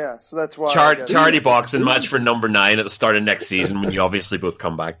 Yeah. So that's why charity boxing match for number 9 at the start of next season when you obviously both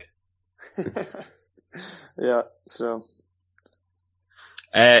come back. Yeah. So.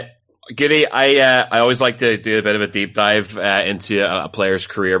 Goody, I always like to do a bit of a deep dive into a player's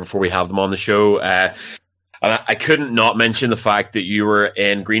career before we have them on the show. And I couldn't not mention the fact that you were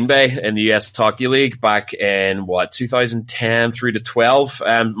in Green Bay in the US Hockey League back in 2010 through to 12.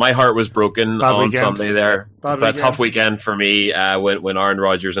 My heart was broken on Sunday there. But a tough weekend for me when Aaron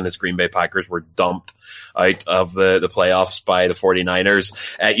Rodgers and his Green Bay Packers were dumped out of the playoffs by the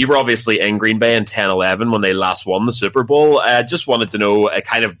 49ers. You were obviously in Green Bay in 10-11 when they last won the Super Bowl. Just wanted to know,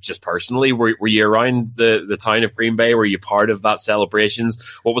 kind of just personally, were you around the town of Green Bay? Were you part of that celebrations?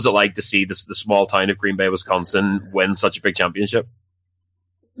 What was it like to see the small town of Green Bay, Wisconsin win such a big championship?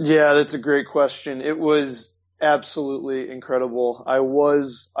 Yeah, that's a great question. It was absolutely incredible. I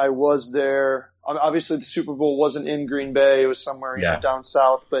was there. Obviously, the Super Bowl wasn't in Green Bay. It was somewhere down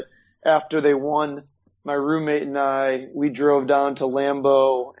south. But after they won, my roommate and I, we drove down to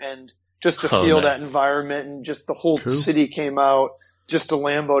Lambeau, and just to feel that environment, and just the whole city came out just to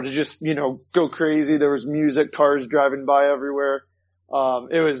Lambeau to just, go crazy. There was music, cars driving by everywhere.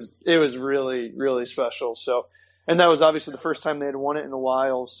 It was really, really special. So, and that was obviously the first time they had won it in a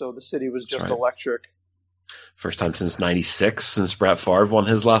while. So the city was just electric. First time since 96, since Brett Favre won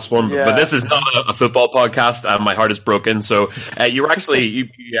his last one. Yeah. But this is not a football podcast, and my heart is broken. So you were actually,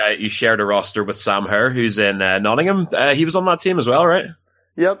 you shared a roster with Sam Herr, who's in Nottingham. He was on that team as well, right?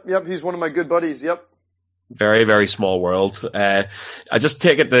 Yep. He's one of my good buddies. Yep. Very, very small world. I just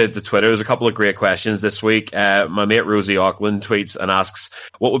take it to Twitter. There's a couple of great questions this week. My mate Rosie Auckland tweets and asks,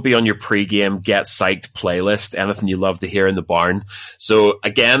 what would be on your pre-game Get Psyched playlist? Anything you love to hear in the barn? So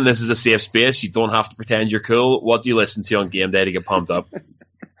again, this is a safe space. You don't have to pretend you're cool. What do you listen to on game day to get pumped up?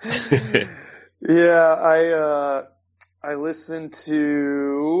 Yeah, I listen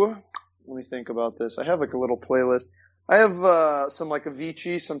to, let me think about this. I have like a little playlist. I have some like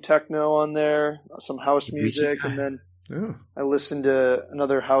Avicii, some techno on there, some house music, and then I listen to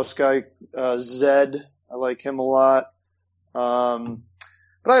another house guy, Zed. I like him a lot. But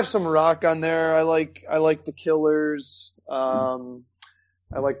I have some rock on there. I like the Killers. I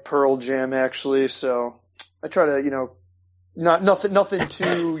like Pearl Jam actually. So I try to nothing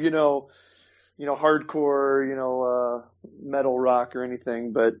too hardcore metal rock or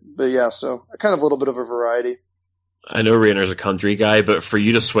anything. But yeah, so kind of a little bit of a variety. I know Rayner's a country guy, but for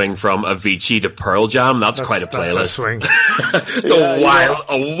you to swing from Avicii to Pearl Jam, that's quite a playlist. That's a swing. It's a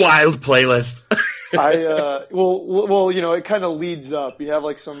wild playlist. It kind of leads up. You have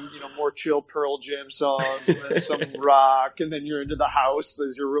like some, more chill Pearl Jam songs, and then some rock, and then you're into the house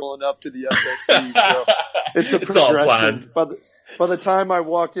as you're rolling up to the SSC. So it's a progression. All planned. By the time I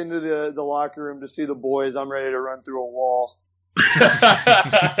walk into the locker room to see the boys, I'm ready to run through a wall.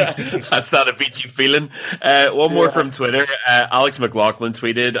 That's that Avicii feeling. One more from Twitter. Alex McLaughlin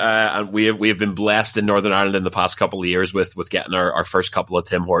tweeted, and we have been blessed in Northern Ireland in the past couple of years with getting our first couple of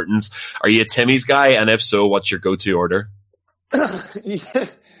Tim Hortons. Are you a Timmy's guy? And if so, what's your go-to order?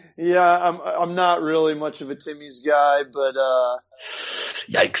 Yeah, I'm not really much of a Timmy's guy, but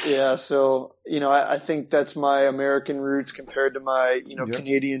yikes. Yeah, so I think that's my American roots compared to my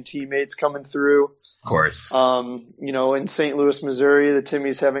Canadian teammates coming through. Of course. In St. Louis, Missouri, the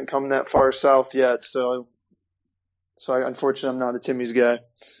Timmies haven't come that far south yet, so unfortunately, I'm not a Timmy's guy.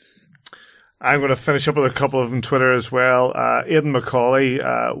 I'm going to finish up with a couple of them on Twitter as well. Aidan Macaulay,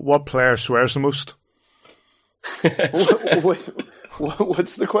 what player swears the most?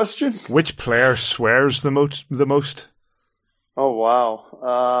 What's the question? Which player swears the most? Oh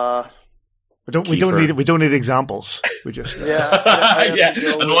wow! We don't need examples. We just yeah.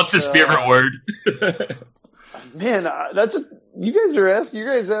 And what's his favorite word? Man, you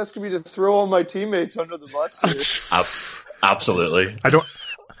guys asking me to throw all my teammates under the bus here. Absolutely. I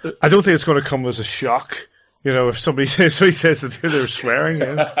don't think it's going to come as a shock. If somebody says that they're swearing.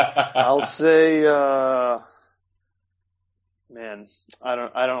 Yeah. I'll say. Man, I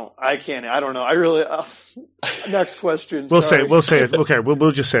don't know. I really. Next question. We'll say it. Okay,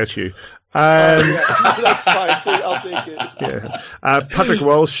 we'll just say it to you. That's fine. I'll take it. Yeah. Patrick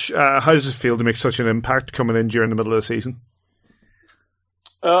Walsh, how does it feel to make such an impact coming in during the middle of the season?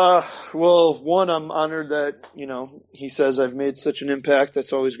 Well, one, I'm honored that he says I've made such an impact.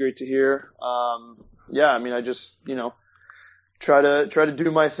 That's always great to hear. I just try to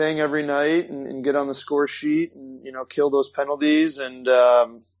do my thing every night and get on the score sheet and kill those penalties and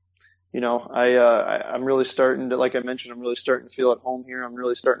I'm really starting to, like I mentioned, I'm really starting to feel at home here. I'm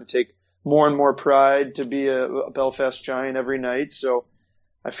really starting to take more and more pride to be a Belfast Giant every night. So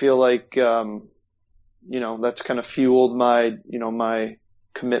I feel like that's kind of fueled my my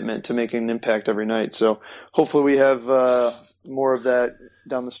commitment to making an impact every night. So hopefully we have more of that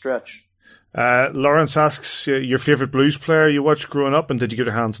down the stretch. Lawrence asks your favorite Blues player you watched growing up, and did you get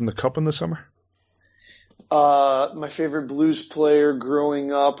your hands in the cup in the summer? My favorite Blues player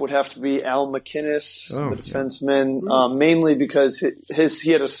growing up would have to be Al McInnes, the defenseman, mainly because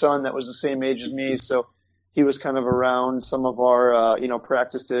he had a son that was the same age as me, so he was kind of around some of our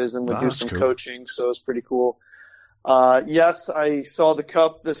practices and would do some coaching, so it was pretty cool. Yes, I saw the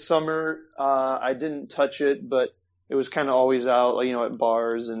cup this summer. I didn't touch it, but it was kind of always out, at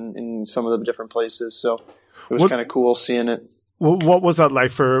bars and in some of the different places. So it was kind of cool seeing it. What was that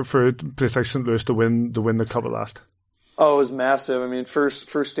like for a place like St. Louis to win the cup at last? Oh, it was massive. I mean, first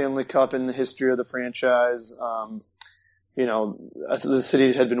Stanley Cup in the history of the franchise. The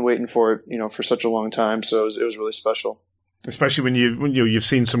city had been waiting for it, for such a long time. So it was really special. Especially when you've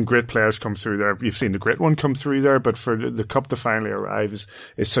seen some great players come through there. You've seen the great one come through there, but for the cup to finally arrive is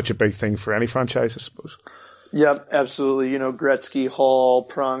such a big thing for any franchise, I suppose. Yep, absolutely. Gretzky, Hall,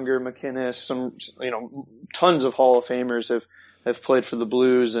 Pronger, McInnes, some, tons of Hall of Famers have played for the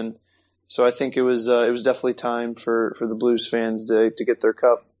Blues. And so I think it was definitely time for the Blues fans to get their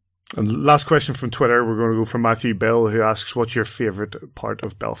cup. And last question from Twitter, we're going to go from Matthew Bill, who asks, what's your favourite part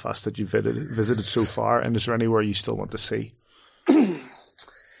of Belfast that you've visited so far? And is there anywhere you still want to see?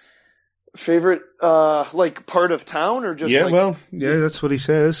 Favorite, like part of town or just that's what he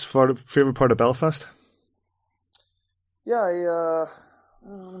says. Favorite part of Belfast? Yeah,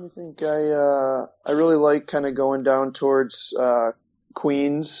 let me think. I really like kind of going down towards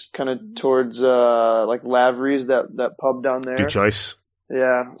Queens, kind of towards like Lavery's, that pub down there. Good choice.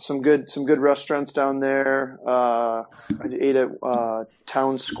 Yeah, some good restaurants down there. I ate at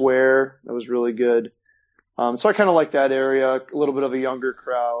Town Square. That was really good. So I kind of like that area. A little bit of a younger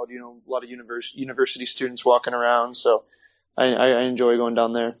crowd. A lot of university students walking around. So I enjoy going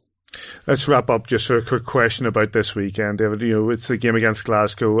down there. Let's wrap up just for a quick question about this weekend, David. It's the game against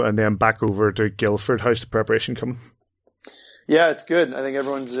Glasgow and then back over to Guildford. How's the preparation coming? Yeah, it's good. I think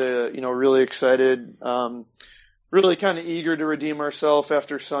everyone's really excited. Really kind of eager to redeem ourselves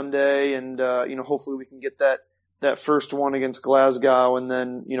after Sunday, and hopefully we can get that first one against Glasgow, and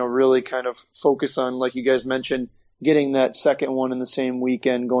then really kind of focus on, like you guys mentioned, getting that second one in the same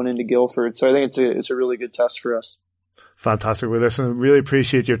weekend going into Guildford. So I think it's a really good test for us. Fantastic. Well, listen, really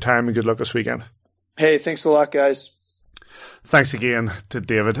appreciate your time and good luck this weekend. Hey, thanks a lot, guys. Thanks again to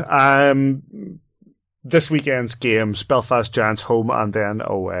David. This weekend's games, Belfast Giants home and then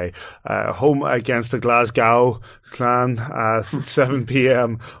away. Home against the Glasgow Clan at 7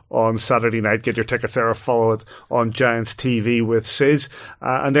 p.m. on Saturday night. Get your tickets there or follow it on Giants TV with Sis.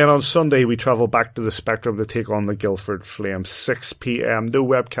 And then on Sunday, we travel back to the Spectrum to take on the Guildford Flames. 6 p.m. No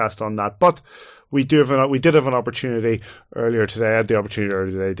webcast on that, but we did have an opportunity earlier today. I had the opportunity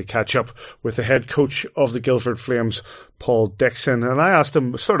earlier today to catch up with the head coach of the Guildford Flames, Paul Dixon, and I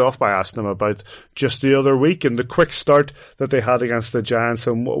started off by asking him about just the other week and the quick start that they had against the Giants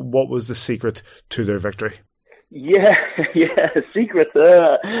and what was the secret to their victory. Yeah, secret.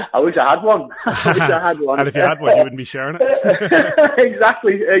 I wish I had one. And if you had one, you wouldn't be sharing it.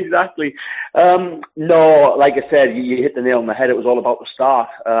 Exactly. No, like I said, you hit the nail on the head. It was all about the start.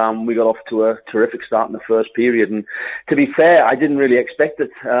 We got off to a terrific start in the first period, and to be fair, I didn't really expect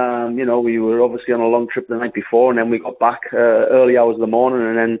it. We were obviously on a long trip the night before, and then we got back early hours of the morning,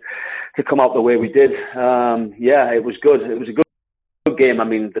 and then to come out the way we did, it was good. It was a good game. I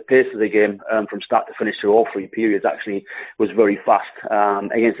mean, the pace of the game from start to finish through all three periods actually was very fast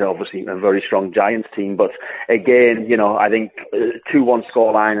against obviously a very strong Giants team. But again, I think 2-1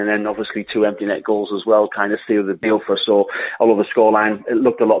 scoreline and then obviously 2 empty net goals as well kind of sealed the deal for us. So although the scoreline it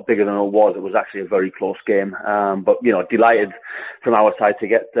looked a lot bigger than it was actually a very close game. But delighted from our side to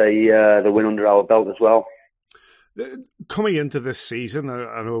get the win under our belt as well. Coming into this season,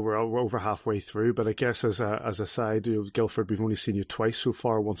 I know we're over halfway through, but I guess as a side, Guildford, we've only seen you twice so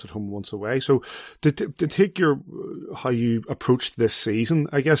far, once at home, once away. So to take how you approached this season,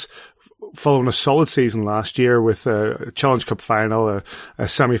 I guess following a solid season last year with a Challenge Cup final, a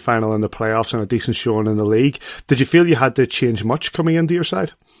semi-final in the playoffs and a decent showing in the league, did you feel you had to change much coming into your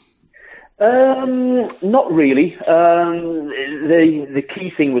side? Not really. The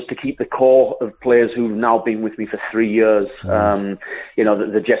key thing was to keep the core of players who've now been with me for 3 years.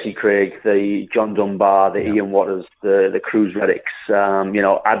 The Jesse Craig, the John Dunbar, the Ian Waters, the Cruz Reddicks,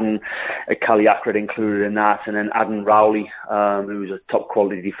 adding Cali Akred included in that, and then adding Rowley, who's a top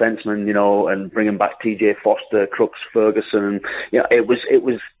quality defenseman, and bringing back TJ Foster, Crooks, Ferguson. It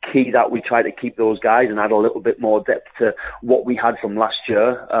was key that we tried to keep those guys and add a little bit more depth to what we had from last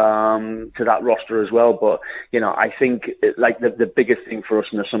year. To that roster as well, but I think the biggest thing for us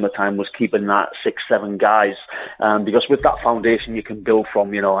in the summertime was keeping that 6-7 guys, because with that foundation you can build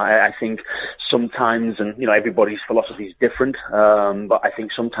from. I think sometimes, and everybody's philosophy is different, but I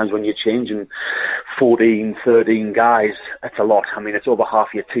think sometimes when you're changing 14, 13 guys, it's a lot. I mean, it's over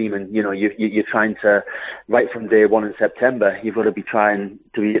half your team, and you're trying to, right from day one in September, you've got to be trying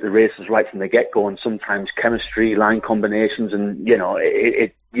to be at the races right from the get-go, and sometimes chemistry, line combinations, and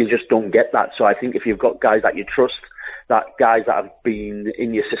you just don't get that. So I think if you've got guys that you trust, that guys that have been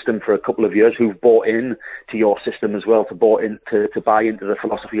in your system for a couple of years, who've bought in to your system as well, to buy into the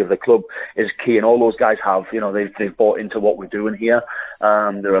philosophy of the club is key. And all those guys have, they've bought into what we're doing here.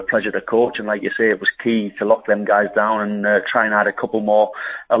 They're a pleasure to coach. And like you say, it was key to lock them guys down and try and add a couple more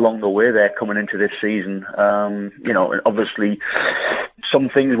along the way there coming into this season. Obviously some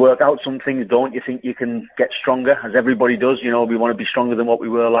things work out, some things don't. You think you can get stronger, as everybody does. We want to be stronger than what we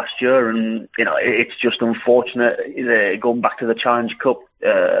were last year. And, it's just unfortunate going back to the Challenge Cup.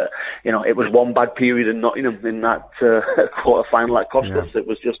 It was one bad period in Nottingham in that quarter final that cost us. It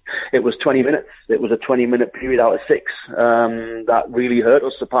was 20 minutes. It was a 20-minute period out of 6 that really hurt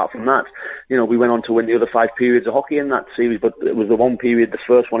us. Apart from that, we went on to win the other 5 periods of hockey in that series, but it was the one period, the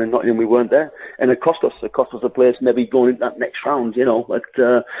first one in Nottingham, we weren't there, and it cost us. It cost us a place maybe going into that next round. But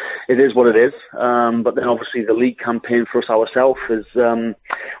it is what it is. But then obviously the league campaign for us ourselves is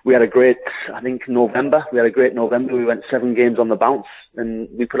we had a great, November. We had a great November. We went 7 games on the bounce, and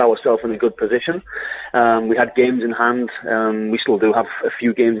we put ourselves in a good position. We had games in hand. We still do have a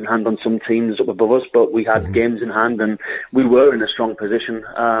few games in hand on some teams up above us, but we had games in hand, and we were in a strong position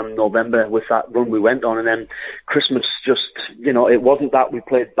November with that run we went on. And then Christmas just, it wasn't that we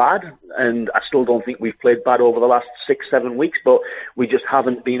played bad, and I still don't think we've played bad over the last 6-7 weeks, but we just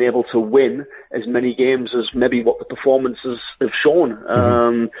haven't been able to win as many games as maybe what the performances have shown.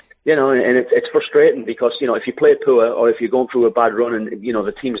 And it's frustrating because, if you play poor or if you're going through a bad run and,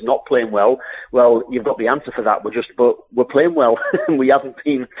 the team's not playing well, you've got the answer for that. But we're playing well and we haven't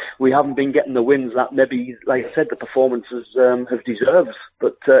been getting the wins that maybe, like I said, the performances have deserved.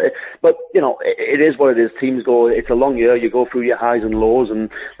 But it is what it is. Teams go, it's a long year. You go through your highs and lows.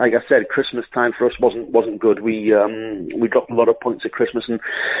 And like I said, Christmas time for us wasn't good. We dropped a lot of points at Christmas and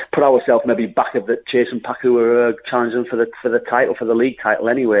put ourselves maybe back of the chasing pack who were challenging for the title, for the league title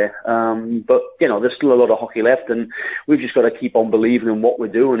anyway. But there's still a lot of hockey left, and we've just got to keep on believing in what we're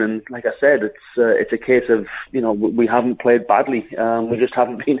doing. And like I said, it's a case of we haven't played badly. We just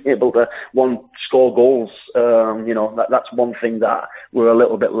haven't been able to score goals. That's one thing that we're a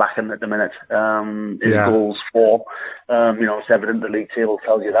little bit lacking at the minute. Is goals for. It's evident the league table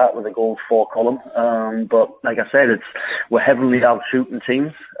tells you that with the goals for column. But like I said, we're heavily out shooting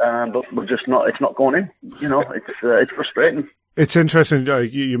teams, but we're just not. It's not going in. It's frustrating. It's interesting,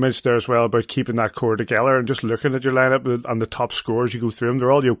 you mentioned there as well about keeping that core together and just looking at your lineup and the top scorers, you go through them,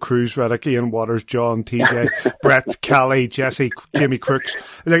 they're all Cruz, Reddick, Ian Waters, John, TJ, Brett, Cali, Jesse, Jamie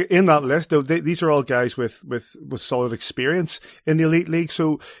Crooks. In that list, these are all guys with solid experience in the Elite League.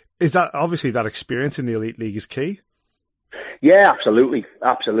 So Is that obviously that experience in the Elite League is key? Yeah, absolutely.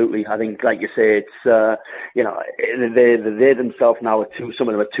 I think, like you say, it's they themselves now are some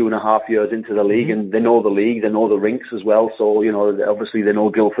of them are 2.5 years into the league, and they know the league, they know the rinks as well. So obviously they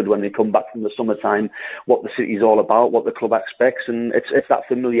know Guildford when they come back from the summertime, what the city's all about, what the club expects, and it's that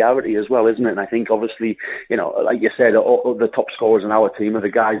familiarity as well, isn't it? And I think obviously, like you said, all the top scorers in our team are the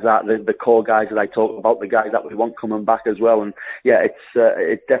guys the core guys that I talk about, the guys that we want coming back as well. And yeah,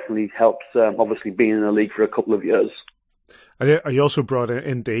 it definitely helps. Obviously being in the league for a couple of years. And you also brought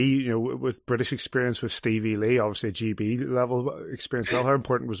in D, with British experience with Stevie Lee, obviously a GB level experience. Well, how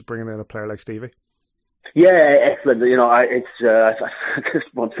important was bringing in a player like Stevie? Yeah, excellent. It's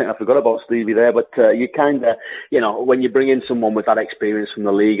just one thing I forgot about Stevie there, but you kind of, when you bring in someone with that experience from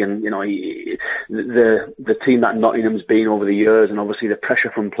the league, and the team that Nottingham's been over the years, and obviously the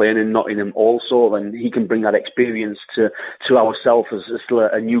pressure from playing in Nottingham also, and he can bring that experience to ourselves as still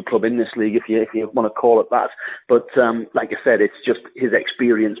a new club in this league, if you want to call it that. But like I said, it's just his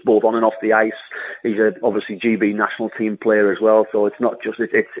experience both on and off the ice. He's obviously GB national team player as well, so it's not just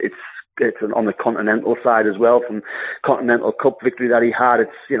it's on the continental side as well, from Continental Cup victory that he had.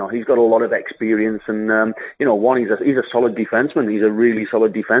 He's got a lot of experience, and he's a solid defenseman. He's a really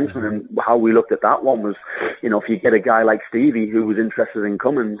solid defenseman, and how we looked at that one was, if you get a guy like Stevie who was interested in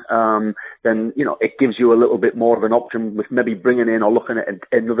coming, then it gives you a little bit more of an option with maybe bringing in or looking at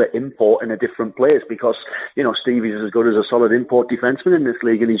another import in a different place, because Stevie's as good as a solid import defenseman in this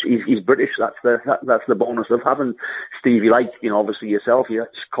league, and he's British. That's the bonus of having Stevie, like obviously yourself.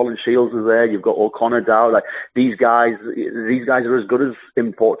 Colin Shields is there. You've got O'Connor Dow. Like these guys are as good as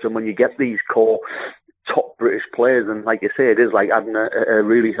imports, and when you get these core top British players, and like you say, it is like adding a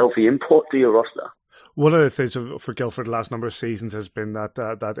really healthy import to your roster. One of the things for Guildford the last number of seasons has been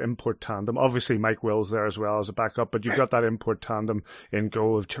that import tandem. Obviously, Mike Will's there as well as a backup, but you've got that import tandem in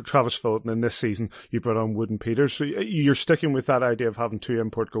goal of Travis Fulton. And this season, you brought on Wooden Peters. So you're sticking with that idea of having two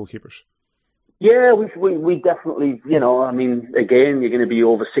import goalkeepers. Yeah, we definitely, again, you're going to be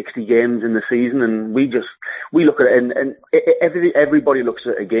over 60 games in the season, and we look at it, and everybody looks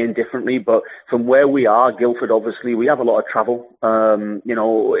at it again differently, but from where we are, Guildford, obviously, we have a lot of travel.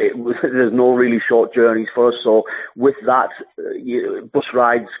 There's no really short journeys for us, so with that, bus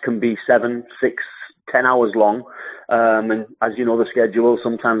rides can be 7, 6, 10 hours long. And as you know, the schedule,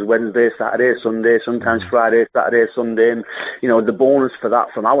 sometimes Wednesday, Saturday, Sunday, sometimes Friday, Saturday, Sunday. And, the bonus for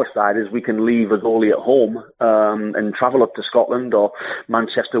that from our side is we can leave a goalie at home and travel up to Scotland or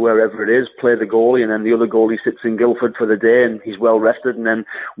Manchester, wherever it is, play the goalie, and then the other goalie sits in Guildford for the day and he's well rested. And then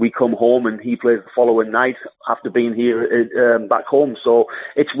we come home and he plays the following night after being here back home. So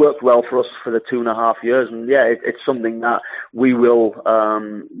it's worked well for us for the 2.5 years. And yeah, it's something that we will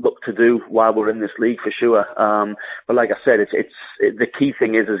look to do while we're in this league for sure. But like I said, it's the key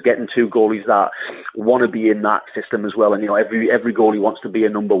thing is getting two goalies that want to be in that system as well. And every goalie wants to be a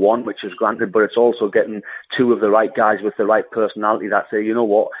number one, which is granted, but it's also getting two of the right guys with the right personality that say, you know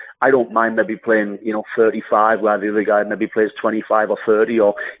what, I don't mind maybe playing 35 while the other guy maybe plays 25 or 30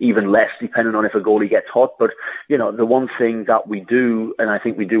 or even less, depending on if a goalie gets hot. But the one thing that we do, and I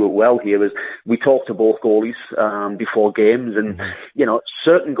think we do it well here, is we talk to both goalies before games, and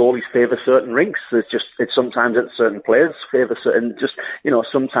certain goalies favour certain rinks. It's sometimes at certain players favour certain.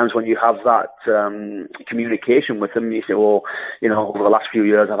 Sometimes when you have that communication with them, you say, well, over the last few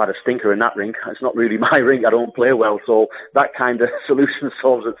years I've had a stinker in that rink. It's not really my rink. I don't play well. So that kind of solution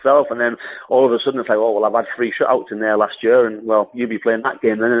solves itself. And then all of a sudden it's like, oh, well, I've had 3 shutouts in there last year, and well, you'll be playing that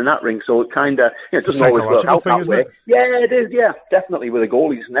game then in that rink. So it kind of, it doesn't always work out that way. Yeah, it is. Yeah, definitely with the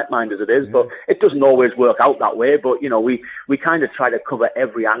goalies, netminders it is, but it doesn't always work out that way. But we kind of try to cover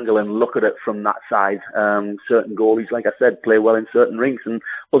every angle and look at it from that side. Certain goalies, like I said, play well in certain rinks, and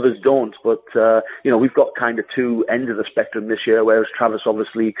others don't. But we've got kind of two ends of the spectrum this year. Whereas Travis,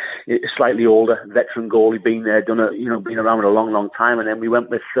 obviously, is slightly older, veteran goalie, been there, been around a long, long time, and then we went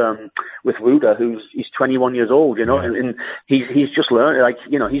with Ruda, he's 21 years old, and he's just learning,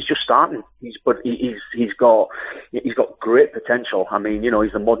 he's just starting. He's got great potential. I mean,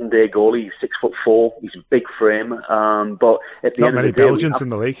 he's a modern day goalie. He's 6'4". He's a big frame. But at the not end many of the day, Belgians in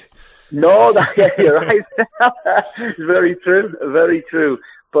the league. No, you're right. Very true. Very true.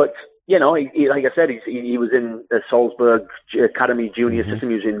 But he, like I said, he was in the Salzburg Academy junior system.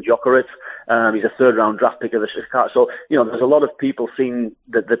 He was in Jokerit. He's a 3rd-round draft pick of the Chicago. So, there's a lot of people seeing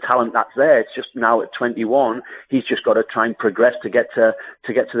the talent that's there. It's just now at 21, he's just got to try and progress to get to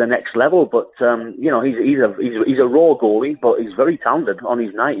the next level. But, he's a raw goalie, but he's very talented on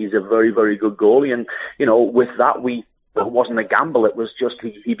his night. He's a very, very good goalie. And, with that, we It wasn't a gamble. It was just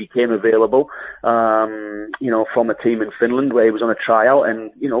he became available, from a team in Finland where he was on a tryout, and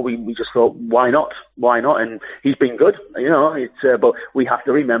we just thought, why not? And he's been good, but we have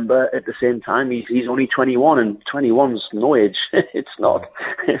to remember at the same time he's only 21, and 21's no age. It's not.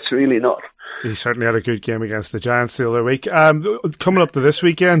 It's really not. He certainly had a good game against the Giants the other week. Coming up to this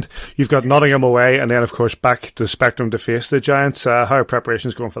weekend, you've got Nottingham away, and then of course back to Spectrum to face the Giants. How are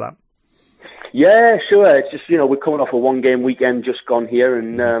preparations going for that? Yeah, sure. It's just, we're coming off a one-game weekend just gone here,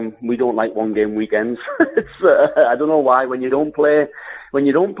 and we don't like one-game weekends. I don't know why. When you don't play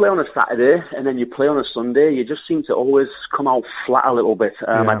on a Saturday and then you play on a Sunday, you just seem to always come out flat a little bit.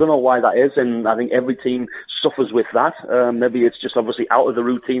 I don't know why that is, and I think every team suffers with that. Maybe it's just obviously out of the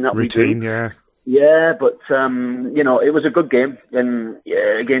routine we do. Yeah. Yeah, but, it was a good game. And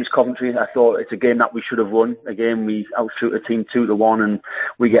against Coventry, I thought it's a game that we should have won. Again, we outshoot a team 2-1 and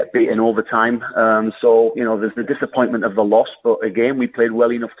we get beaten overtime. So, there's the disappointment of the loss. But again, we played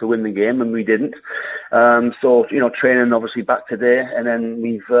well enough to win the game and we didn't. So, training obviously back today. And then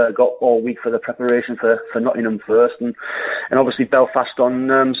we've got all week for the preparation for Nottingham first. And obviously Belfast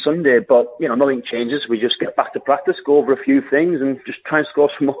on Sunday. But, nothing changes. We just get back to practice, go over a few things and just try and score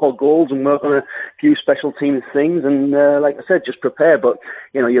some more goals and work on a few special teams things, and like I said, just prepare. But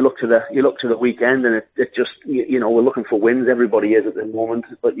you look to the weekend, and it just we're looking for wins. Everybody is at the moment,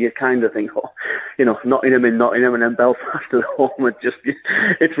 but you kind of think, Nottingham in Nottingham, and then Belfast at home.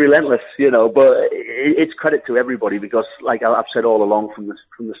 It's relentless, But it's credit to everybody because, like I've said all along from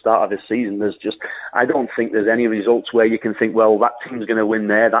the start of this season, I don't think there's any results where you can think, well, that team's going to win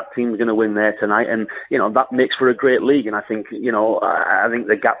there, that team's going to win there tonight, and that makes for a great league. And I think I think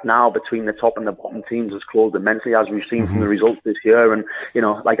the gap now between the top and the bottom teams has closed immensely, as we've seen from the results this year. And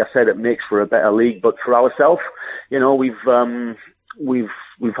like I said, it makes for a better league. But for ourselves,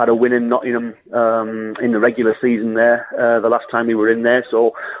 we've had a win in Nottingham in the regular season there the last time we were in there,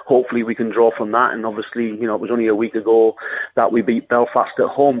 so hopefully we can draw from that. And obviously it was only a week ago that we beat Belfast at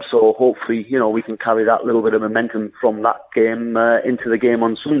home, so hopefully we can carry that little bit of momentum from that game into the game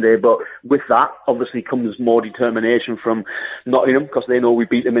on Sunday. But with that obviously comes more determination from Nottingham, because they know we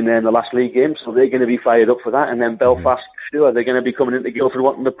beat them in there in the last league game, so they're going to be fired up for that. And then Belfast, sure, they're going to be coming into Guildford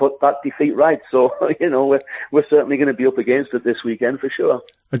wanting to put that defeat right. So we're certainly going to be up against it this weekend for sure.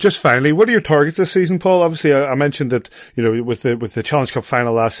 And just finally, what are your targets this season, Paul? Obviously, I mentioned that with the Challenge Cup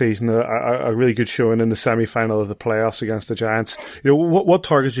final last season, a really good showing in the semi-final of the playoffs against the Giants. What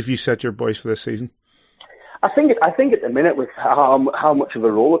targets have you set your boys for this season? I think at the minute, with how much of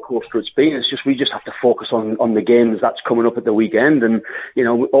a roller coaster it's been, we just have to focus on the games that's coming up at the weekend, and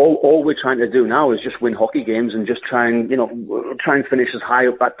all we're trying to do now is just win hockey games and just try and finish as high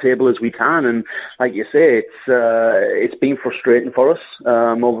up that table as we can. And like you say, it's been frustrating for us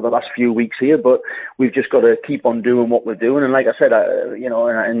over the last few weeks here, but we've just got to keep on doing what we're doing. And like I said,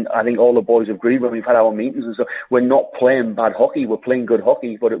 and I think all the boys agree when we've had our meetings, and so we're not playing bad hockey, we're playing good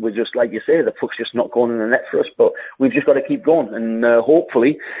hockey, but it was just like you say, the puck's just not going in the net for us. But we've just got to keep going, and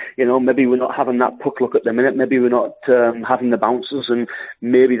hopefully, maybe we're not having that puck luck at the minute, maybe we're not having the bounces, and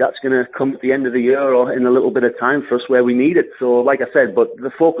maybe that's going to come at the end of the year or in a little bit of time for us where we need it. So like I said, but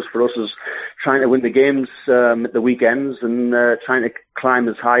the focus for us is trying to win the games at the weekends, and trying to climb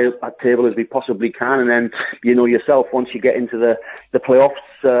as high up that table as we possibly can. And then yourself, once you get into the playoffs,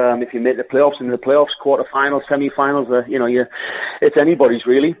 if you make the playoffs, in the playoffs, quarterfinals, semi-finals, it's anybody's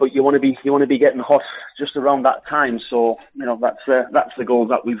really, but you want to be getting hot just around that time. So that's the goal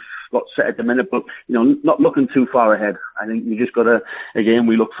that we've got set at the minute, but not looking too far ahead. I think we just got to, again,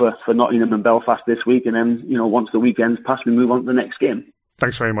 we look for Nottingham and Belfast this week, and then once the weekend's passed, we move on to the next game.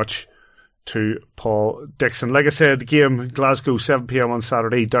 Thanks very much to Paul Dixon. Like I said, the game, Glasgow, 7 p.m. on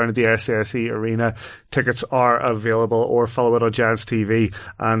Saturday down at the SSE Arena. Tickets are available, or follow it on Giants TV.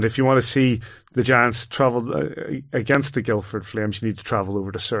 And if you want to see the Giants travel against the Guildford Flames, you need to travel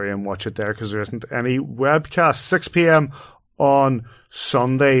over to Surrey and watch it there, because there isn't any webcast. 6 p.m. on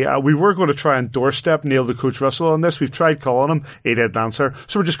Sunday. We were going to try and doorstep Neil to Coach Russell on this. We've tried calling him. He didn't answer.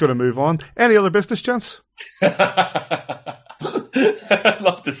 So we're just going to move on. Any other business, gents? I'd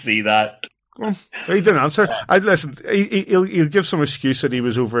love to see that. He didn't answer. Listen, he'll give some excuse that he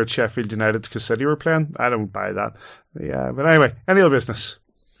was over at Sheffield United because City were playing. I don't buy that. Yeah, but anyway, any other business?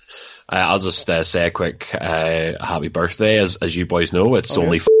 I'll just say a quick happy birthday. As you boys know, it's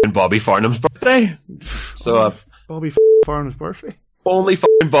only f***ing Bobby Farnham's birthday. So Bobby Farnham's birthday? Only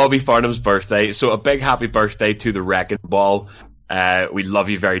f***ing Bobby Farnham's birthday. So a big happy birthday to the Wrecking Ball. We love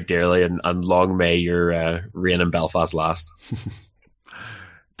you very dearly, and long may your reign in Belfast last.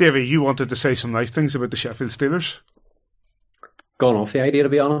 Davey, you wanted to say some nice things about the Sheffield Steelers? Gone off the idea, to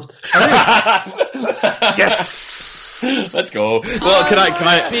be honest. Yes! Let's go. Well, can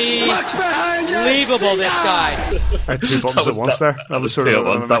I be unbelievable, this guy. I had 2 buttons at once there. That was 2 at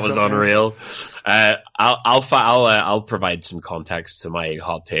once. That was unreal. I'll provide some context to my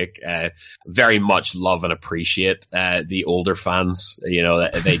hot take. Very much love and appreciate the older fans. You know,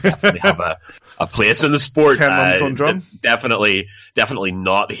 they definitely have a place in the sport. Definitely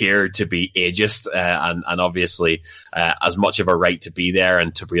not here to be ageist, and obviously as much of a right to be there,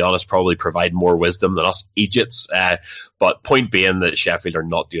 and to be honest, probably provide more wisdom than us Egypts. But point being that Sheffield are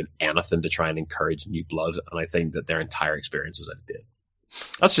not doing anything to try and encourage new blood, and I think that their entire experience is outdated.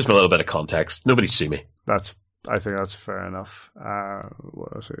 That's just a little bit of context. Nobody sue me. I think that's fair enough.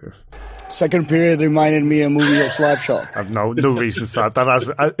 What else here? Second period reminded me of a movie of Slapshot. I've no reason for that.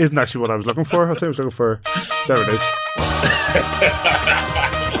 That isn't actually what I was looking for. I think I was looking for... There it is.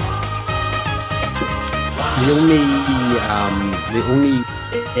 The only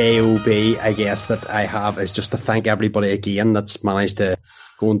AOB, I guess, that I have is just to thank everybody again that's managed to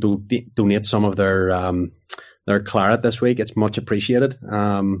go and donate some of their claret this week. It's much appreciated.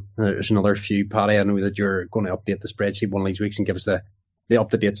 There's another few, Paddy. I know that you're going to update the spreadsheet one of these weeks and give us the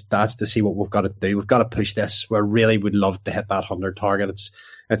up-to-date stats to see what we've got to do. We've got to push this. We really would love to hit that 100 target.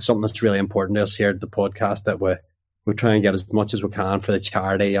 It's something that's really important to us here at the podcast, that we try and get as much as we can for the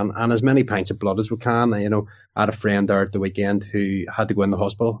charity and as many pints of blood as we can. You know, I had a friend there at the weekend who had to go in the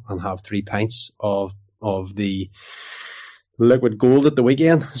hospital and have 3 pints of the liquid gold at the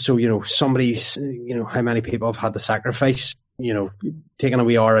weekend. So, you know, how many people have had to sacrifice, you know, taking a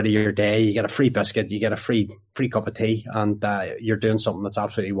wee hour out of your day, you get a free biscuit, you get a free cup of tea, and you're doing something that's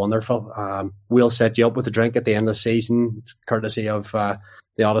absolutely wonderful. We'll set you up with a drink at the end of the season, courtesy of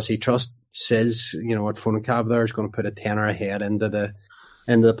the Odyssey Trust. Sis, you know, at Phonocab there is going to put a tenner ahead into the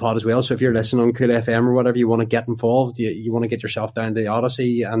pot as well. So if you're listening on Cool FM or whatever, you want to get involved, you want to get yourself down to the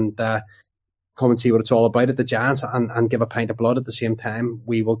Odyssey and come and see what it's all about at the Giants and give a pint of blood at the same time.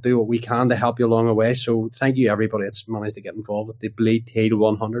 We will do what we can to help you along the way. So thank you, everybody that's managed to get involved with the Bleed Tail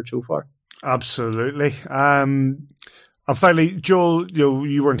 100 so far. Absolutely. And finally, Joel,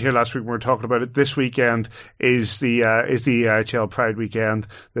 you weren't here last week when we were talking about it. This weekend is the HL Pride weekend.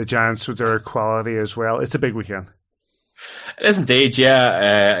 The Giants with their equality as well. It's a big weekend. It is indeed,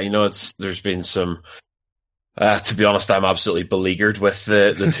 yeah. There's been some... to be honest, I'm absolutely beleaguered with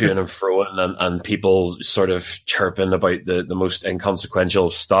the to and fro and people sort of chirping about the most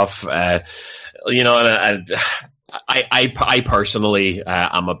inconsequential stuff. I personally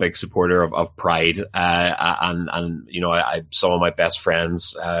am a big supporter of Pride, and you know, some of my best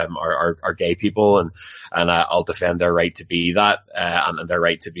friends are gay people, and I'll defend their right to be that, and their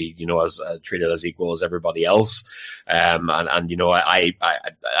right to be, you know, as treated as equal as everybody else. And you know, I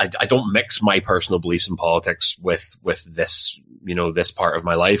don't mix my personal beliefs in politics with this, you know, this part of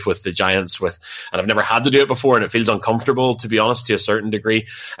my life with the Giants, and I've never had to do it before, and it feels uncomfortable, to be honest, to a certain degree.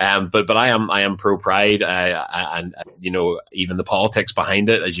 But I am pro Pride, and you know, even the politics behind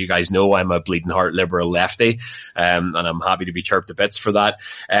it, as you guys know, I'm a bleeding heart liberal lefty, and I'm happy to be chirped to bits for that.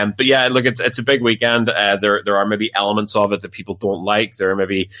 But yeah, look, it's a big weekend. There are maybe elements of it that people don't like. There are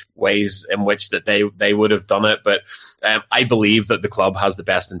maybe ways in which that they would have done it, but I believe that the club has the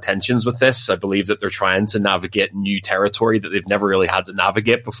best intentions with this. I believe that they're trying to navigate new territory that they've never really had to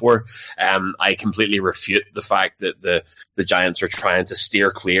navigate before. I completely refute the fact that the Giants are trying to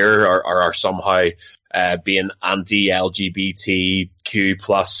steer clear or are somehow being anti-LGBTQ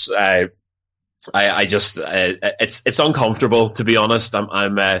plus. It's uncomfortable, to be honest.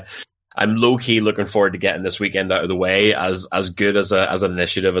 I'm low key looking forward to getting this weekend out of the way, as good as an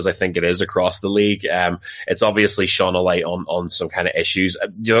initiative as I think it is across the league. It's obviously shone a light on some kind of issues.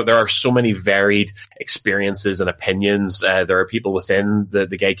 You know, there are so many varied experiences and opinions. There are people within the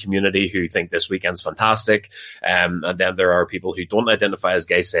gay community who think this weekend's fantastic, and then there are people who don't identify as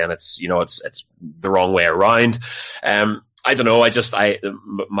gay, saying it's the wrong way around. I don't know.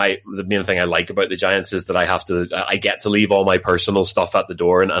 The main thing I like about the Giants is that I get to leave all my personal stuff at the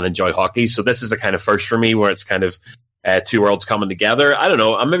door and enjoy hockey. So this is a kind of first for me, where it's kind of two worlds coming together. I don't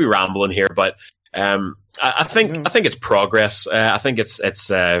know. I'm maybe rambling here, but I think it's progress. I think it's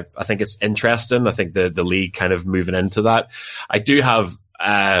interesting. I think the league kind of moving into that. I do have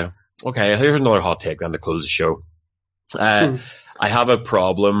okay. Here's another hot take then to close the show. I have a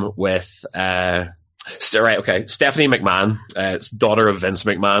problem with. Right, okay. Stephanie McMahon, daughter of Vince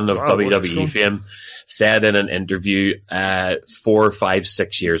McMahon of WWE fame, said in an interview 4, 5,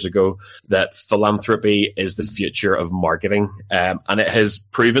 6 years ago that philanthropy is the future of marketing, and it has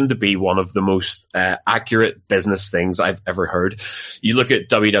proven to be one of the most accurate business things I've ever heard. You look at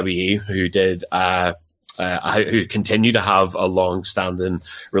WWE, who did who continue to have a long-standing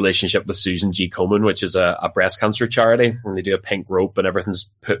relationship with Susan G. Komen, which is a breast cancer charity, and they do a pink rope and everything's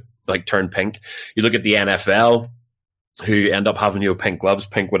turned pink. You look at the NFL, who end up having pink gloves,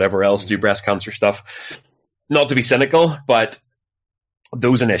 pink whatever else, do breast cancer stuff. Not to be cynical, but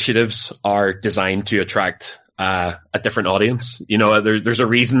those initiatives are designed to attract a different audience. There's a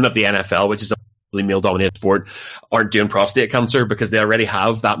reason that the NFL, which is a male-dominated sport, aren't doing prostate cancer, because they already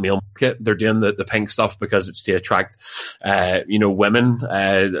have that male market. They're doing the pink stuff because it's to attract, women,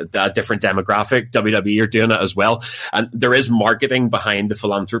 a different demographic. WWE are doing it as well. And there is marketing behind the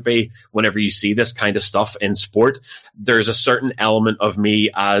philanthropy whenever you see this kind of stuff in sport. There's a certain element of me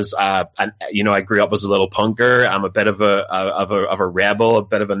as, I grew up as a little punker. I'm a bit of a rebel, a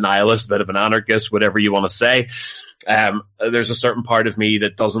bit of a nihilist, a bit of an anarchist, whatever you want to say. There's a certain part of me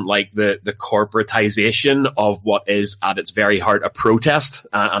that doesn't like the corporatization of what is at its very heart a protest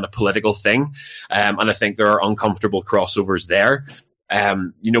and a political thing. And I think there are uncomfortable crossovers there.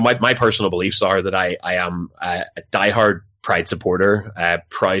 My personal beliefs are that I am a diehard Pride supporter,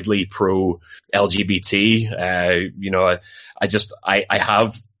 proudly pro LGBT. I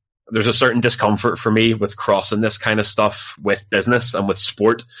have. There's a certain discomfort for me with crossing this kind of stuff with business and with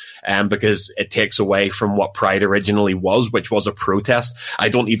sport, because it takes away from what Pride originally was, which was a protest. I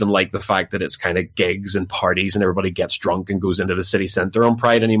don't even like the fact that it's kind of gigs and parties and everybody gets drunk and goes into the city centre on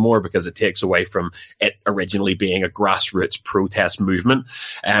Pride anymore, because it takes away from it originally being a grassroots protest movement.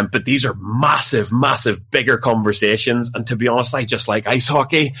 But these are massive, massive, bigger conversations. And to be honest, I just like ice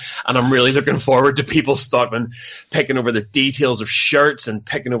hockey, and I'm really looking forward to people starting picking over the details of shirts and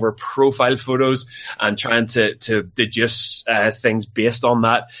picking over profile photos and trying to deduce things based on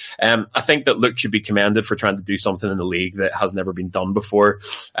that. I think that Luke should be commended for trying to do something in the league that has never been done before.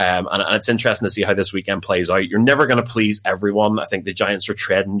 And it's interesting to see how this weekend plays out. You're never going to please everyone. I think the Giants are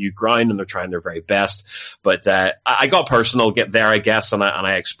treading new ground and they're trying their very best. But I got personal there, I guess, and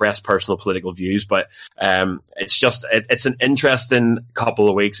I expressed personal political views. But it's an interesting couple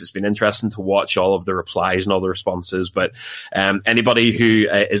of weeks. It's been interesting to watch all of the replies and all the responses. But anybody who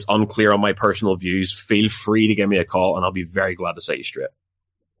is unclear on my personal views, feel free to give me a call and I'll be very glad to set you straight.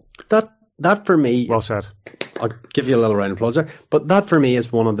 That for me, well said. I'll give you a little round of applause there. But that for me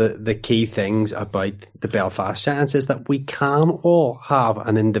is one of the key things about the Belfast Giants, is that we can all have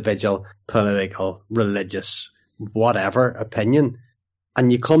an individual political, religious, whatever opinion,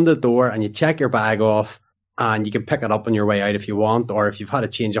 and you come to the door and you check your bag off and you can pick it up on your way out if you want, or if you've had a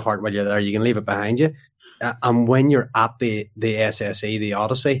change of heart while you're there, you can leave it behind you. And when you're at the SSE, the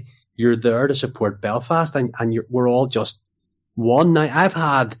Odyssey, you're there to support Belfast, and we're all just one. Now, I've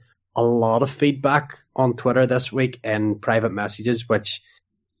had a lot of feedback on Twitter this week in private messages, which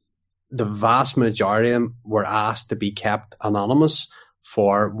the vast majority of them were asked to be kept anonymous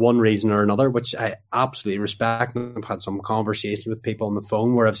for one reason or another, which I absolutely respect. I've had some conversations with people on the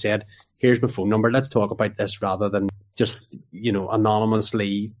phone where I've said, here's my phone number, let's talk about this, rather than just,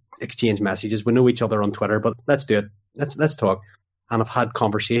 anonymously exchange messages. We know each other on Twitter, but let's do it. Let's talk. And I've had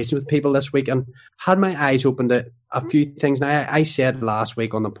conversations with people this week and had my eyes open to a few things. Now, I said last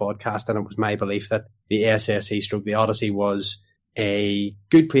week on the podcast, and it was my belief that the SSE / the Odyssey was a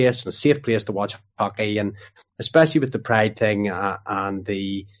good place and a safe place to watch hockey, and especially with the Pride thing and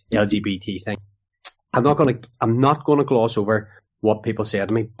the LGBT thing. I'm not going to gloss over what people say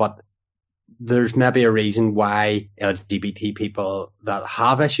to me, but there's maybe a reason why LGBT people that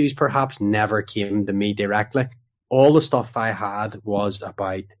have issues perhaps never came to me directly. All the stuff I had was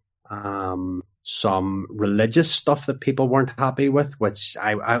about some religious stuff that people weren't happy with, which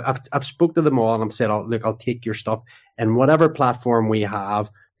I've spoke to them all and I've said, look, I'll take your stuff and whatever platform we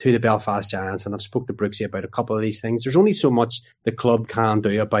have to the Belfast Giants. And I've spoke to Brooksy about a couple of these things. There's only so much the club can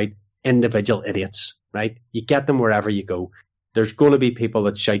do about individual idiots, right? You get them wherever you go. There's going to be people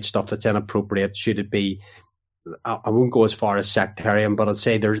that shout stuff that's inappropriate. Should it be, I won't go as far as sectarian, but I'd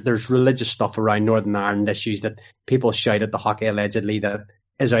say there's religious stuff around Northern Ireland issues that people shout at the hockey allegedly that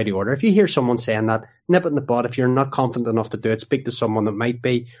is out of order. If you hear someone saying that, nip it in the bud. If you're not confident enough to do it, speak to someone that might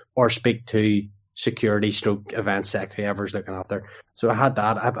be, or speak to security / event sec, whoever's looking out there. So I had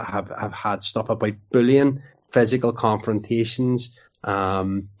that. I've had stuff about bullying, physical confrontations, as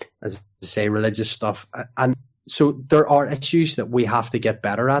I say, religious stuff. And so there are issues that we have to get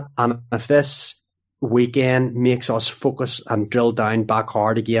better at. And if this weekend makes us focus and drill down back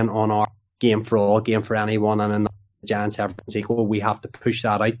hard again on our game for all, game for anyone, and in the Giants everything's equal, we have to push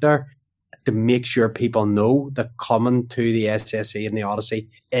that out there to make sure people know that coming to the SSE and the Odyssey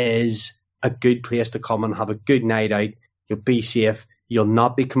is a good place to come and have a good night out. You'll be safe, You'll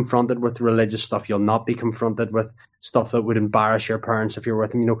not be confronted with religious stuff. You'll not be confronted with stuff that would embarrass your parents if you're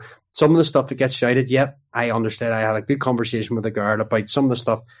with them. You know, some of the stuff that gets shouted, yep, I understand. I had a good conversation with a girl about some of the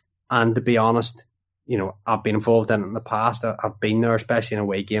stuff. And to be honest, you know, I've been involved in it in the past. I've been there, especially in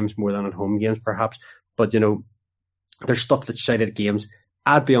away games, more than at home games, perhaps. But, you know, there's stuff that's shouted at games.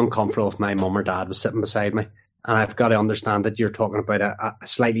 I'd be uncomfortable if my mum or dad was sitting beside me. And I've got to understand that you're talking about a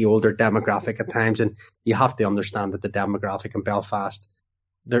slightly older demographic at times. And you have to understand that the demographic in Belfast,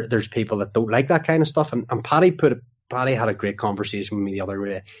 there's people that don't like that kind of stuff. And Paddy had a great conversation with me the other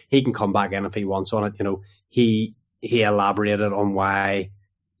day. He can come back in if he wants on it. You know, he elaborated on why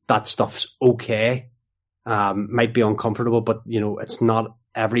that stuff's okay. Might be uncomfortable, but, you know, it's not,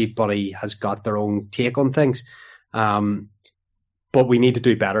 everybody has got their own take on things. But we need to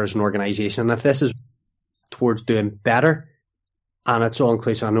do better as an organisation. And if this is towards doing better, and it's all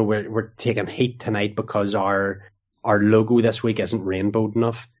inclusive, I know we're taking heat tonight because our logo this week isn't rainbowed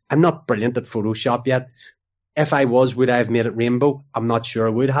enough. I'm not brilliant at Photoshop yet. If I was, would I have made it rainbow? I'm not sure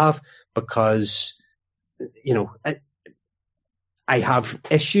I would have, because, you know, I have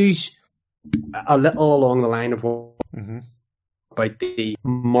issues a little along the line of about the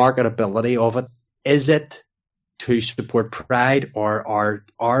marketability of it. Is it to support Pride, or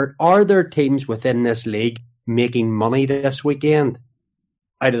are there teams within this league making money this weekend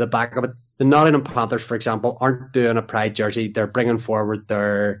out of the back of it? The Nottingham Panthers, for example, aren't doing a Pride jersey. They're bringing forward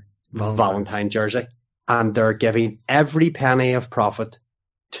their Valentine jersey, and they're giving every penny of profit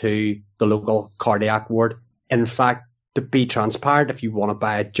to the local cardiac ward. In fact, to be transparent, if you want to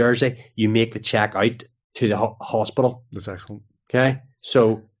buy a jersey, you make the check out to the hospital. That's excellent. Okay,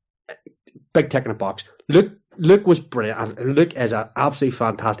 so big tick in the box. Luke was brilliant. Luke is an absolutely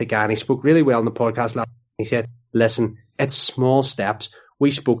fantastic guy, and he spoke really well on the podcast last night. He said, listen, it's small steps.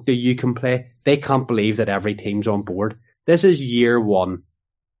 We spoke to You Can Play. They can't believe that every team's on board. This is year one.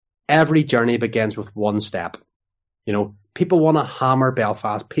 Every journey begins with one step. You know, people want to hammer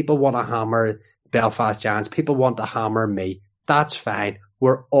Belfast. People want to hammer Belfast Giants. People want to hammer me. That's fine.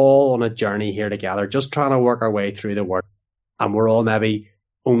 We're all on a journey here together, just trying to work our way through the work. And we're all maybe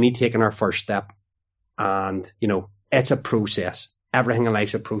only taking our first step. And, you know, it's a process. Everything in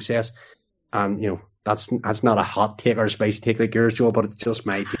life's a process. And, you know, that's not a hot take or a spicy take like yours, Joe, but it's just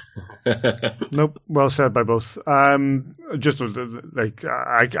my take. Nope, well said by both. Just like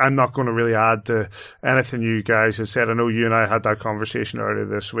I'm not going to really add to anything you guys have said. I know you and I had that conversation earlier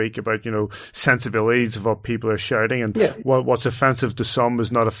this week about, you know, sensibilities of what people are shouting, and what's offensive to some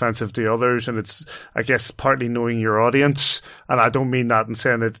is not offensive to others. And it's, I guess, partly knowing your audience. And I don't mean that in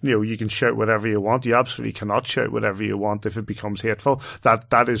saying that, you know, you can shout whatever you want. You absolutely cannot shout whatever you want if it becomes hateful.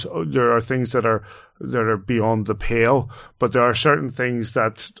 That is, there are things that are beyond the pale, but there are certain things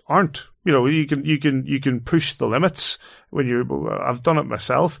that aren't. You know, you can push the limits I've done it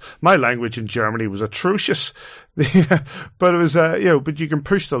myself. My language in Germany was atrocious, but it was, you know, but you can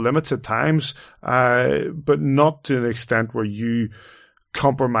push the limits at times, but not to an extent where you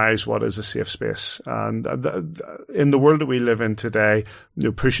compromise what is a safe space. And in the world that we live in today, you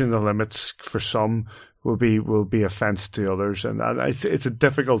know, pushing the limits for some will be offense to others, and it's a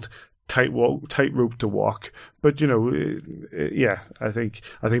difficult tightrope to walk. But, you know, yeah, I think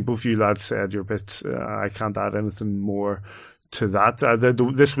both you lads said your bits. I can't add anything more to that.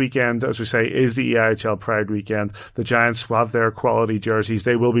 This weekend, as we say, is the EIHL Pride weekend. The Giants will have their quality jerseys.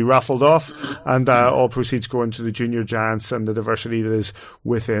 They will be raffled off, and all proceeds go into the Junior Giants and the diversity that is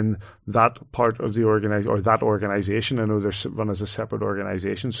within that part of the organisation. I know they're run as a separate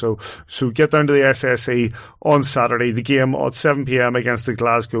organisation. So get down to the SSE on Saturday. The game at 7 p.m. against the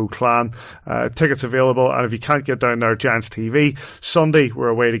Glasgow Clan. Tickets available, and if you can't get down there, Giants TV. Sunday, we're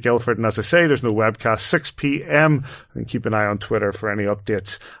away to Guildford, and as I say, there's no webcast. 6 p.m. and keep an eye on Twitter for any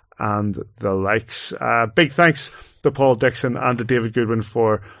updates and the likes. Big thanks to Paul Dixon and to David Goodwin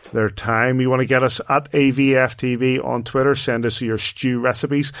for their time. You want to get us at AVFTV on Twitter, send us your stew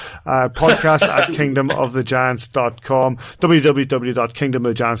recipes. Podcast at kingdomofthegiants.com,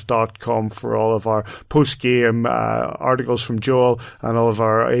 www.kingdomofthegiants.com for all of our post-game articles from Joel and all of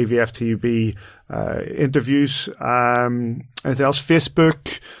our AVFTV interviews. Anything else?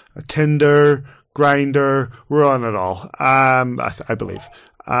 Facebook, Tinder, Grindr, we're on it all. I believe.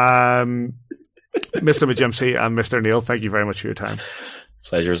 Mr. Majimsi and Mr. Neil, thank you very much for your time.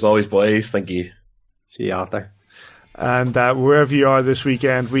 Pleasure as always, boys. Thank you. See you after. And wherever you are this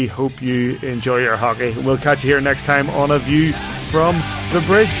weekend, we hope you enjoy your hockey. We'll catch you here next time on A View from the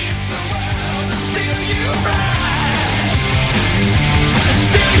Bridge.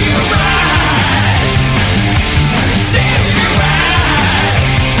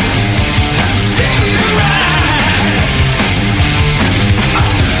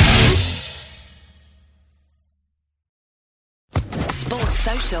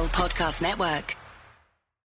 Social Podcast Network.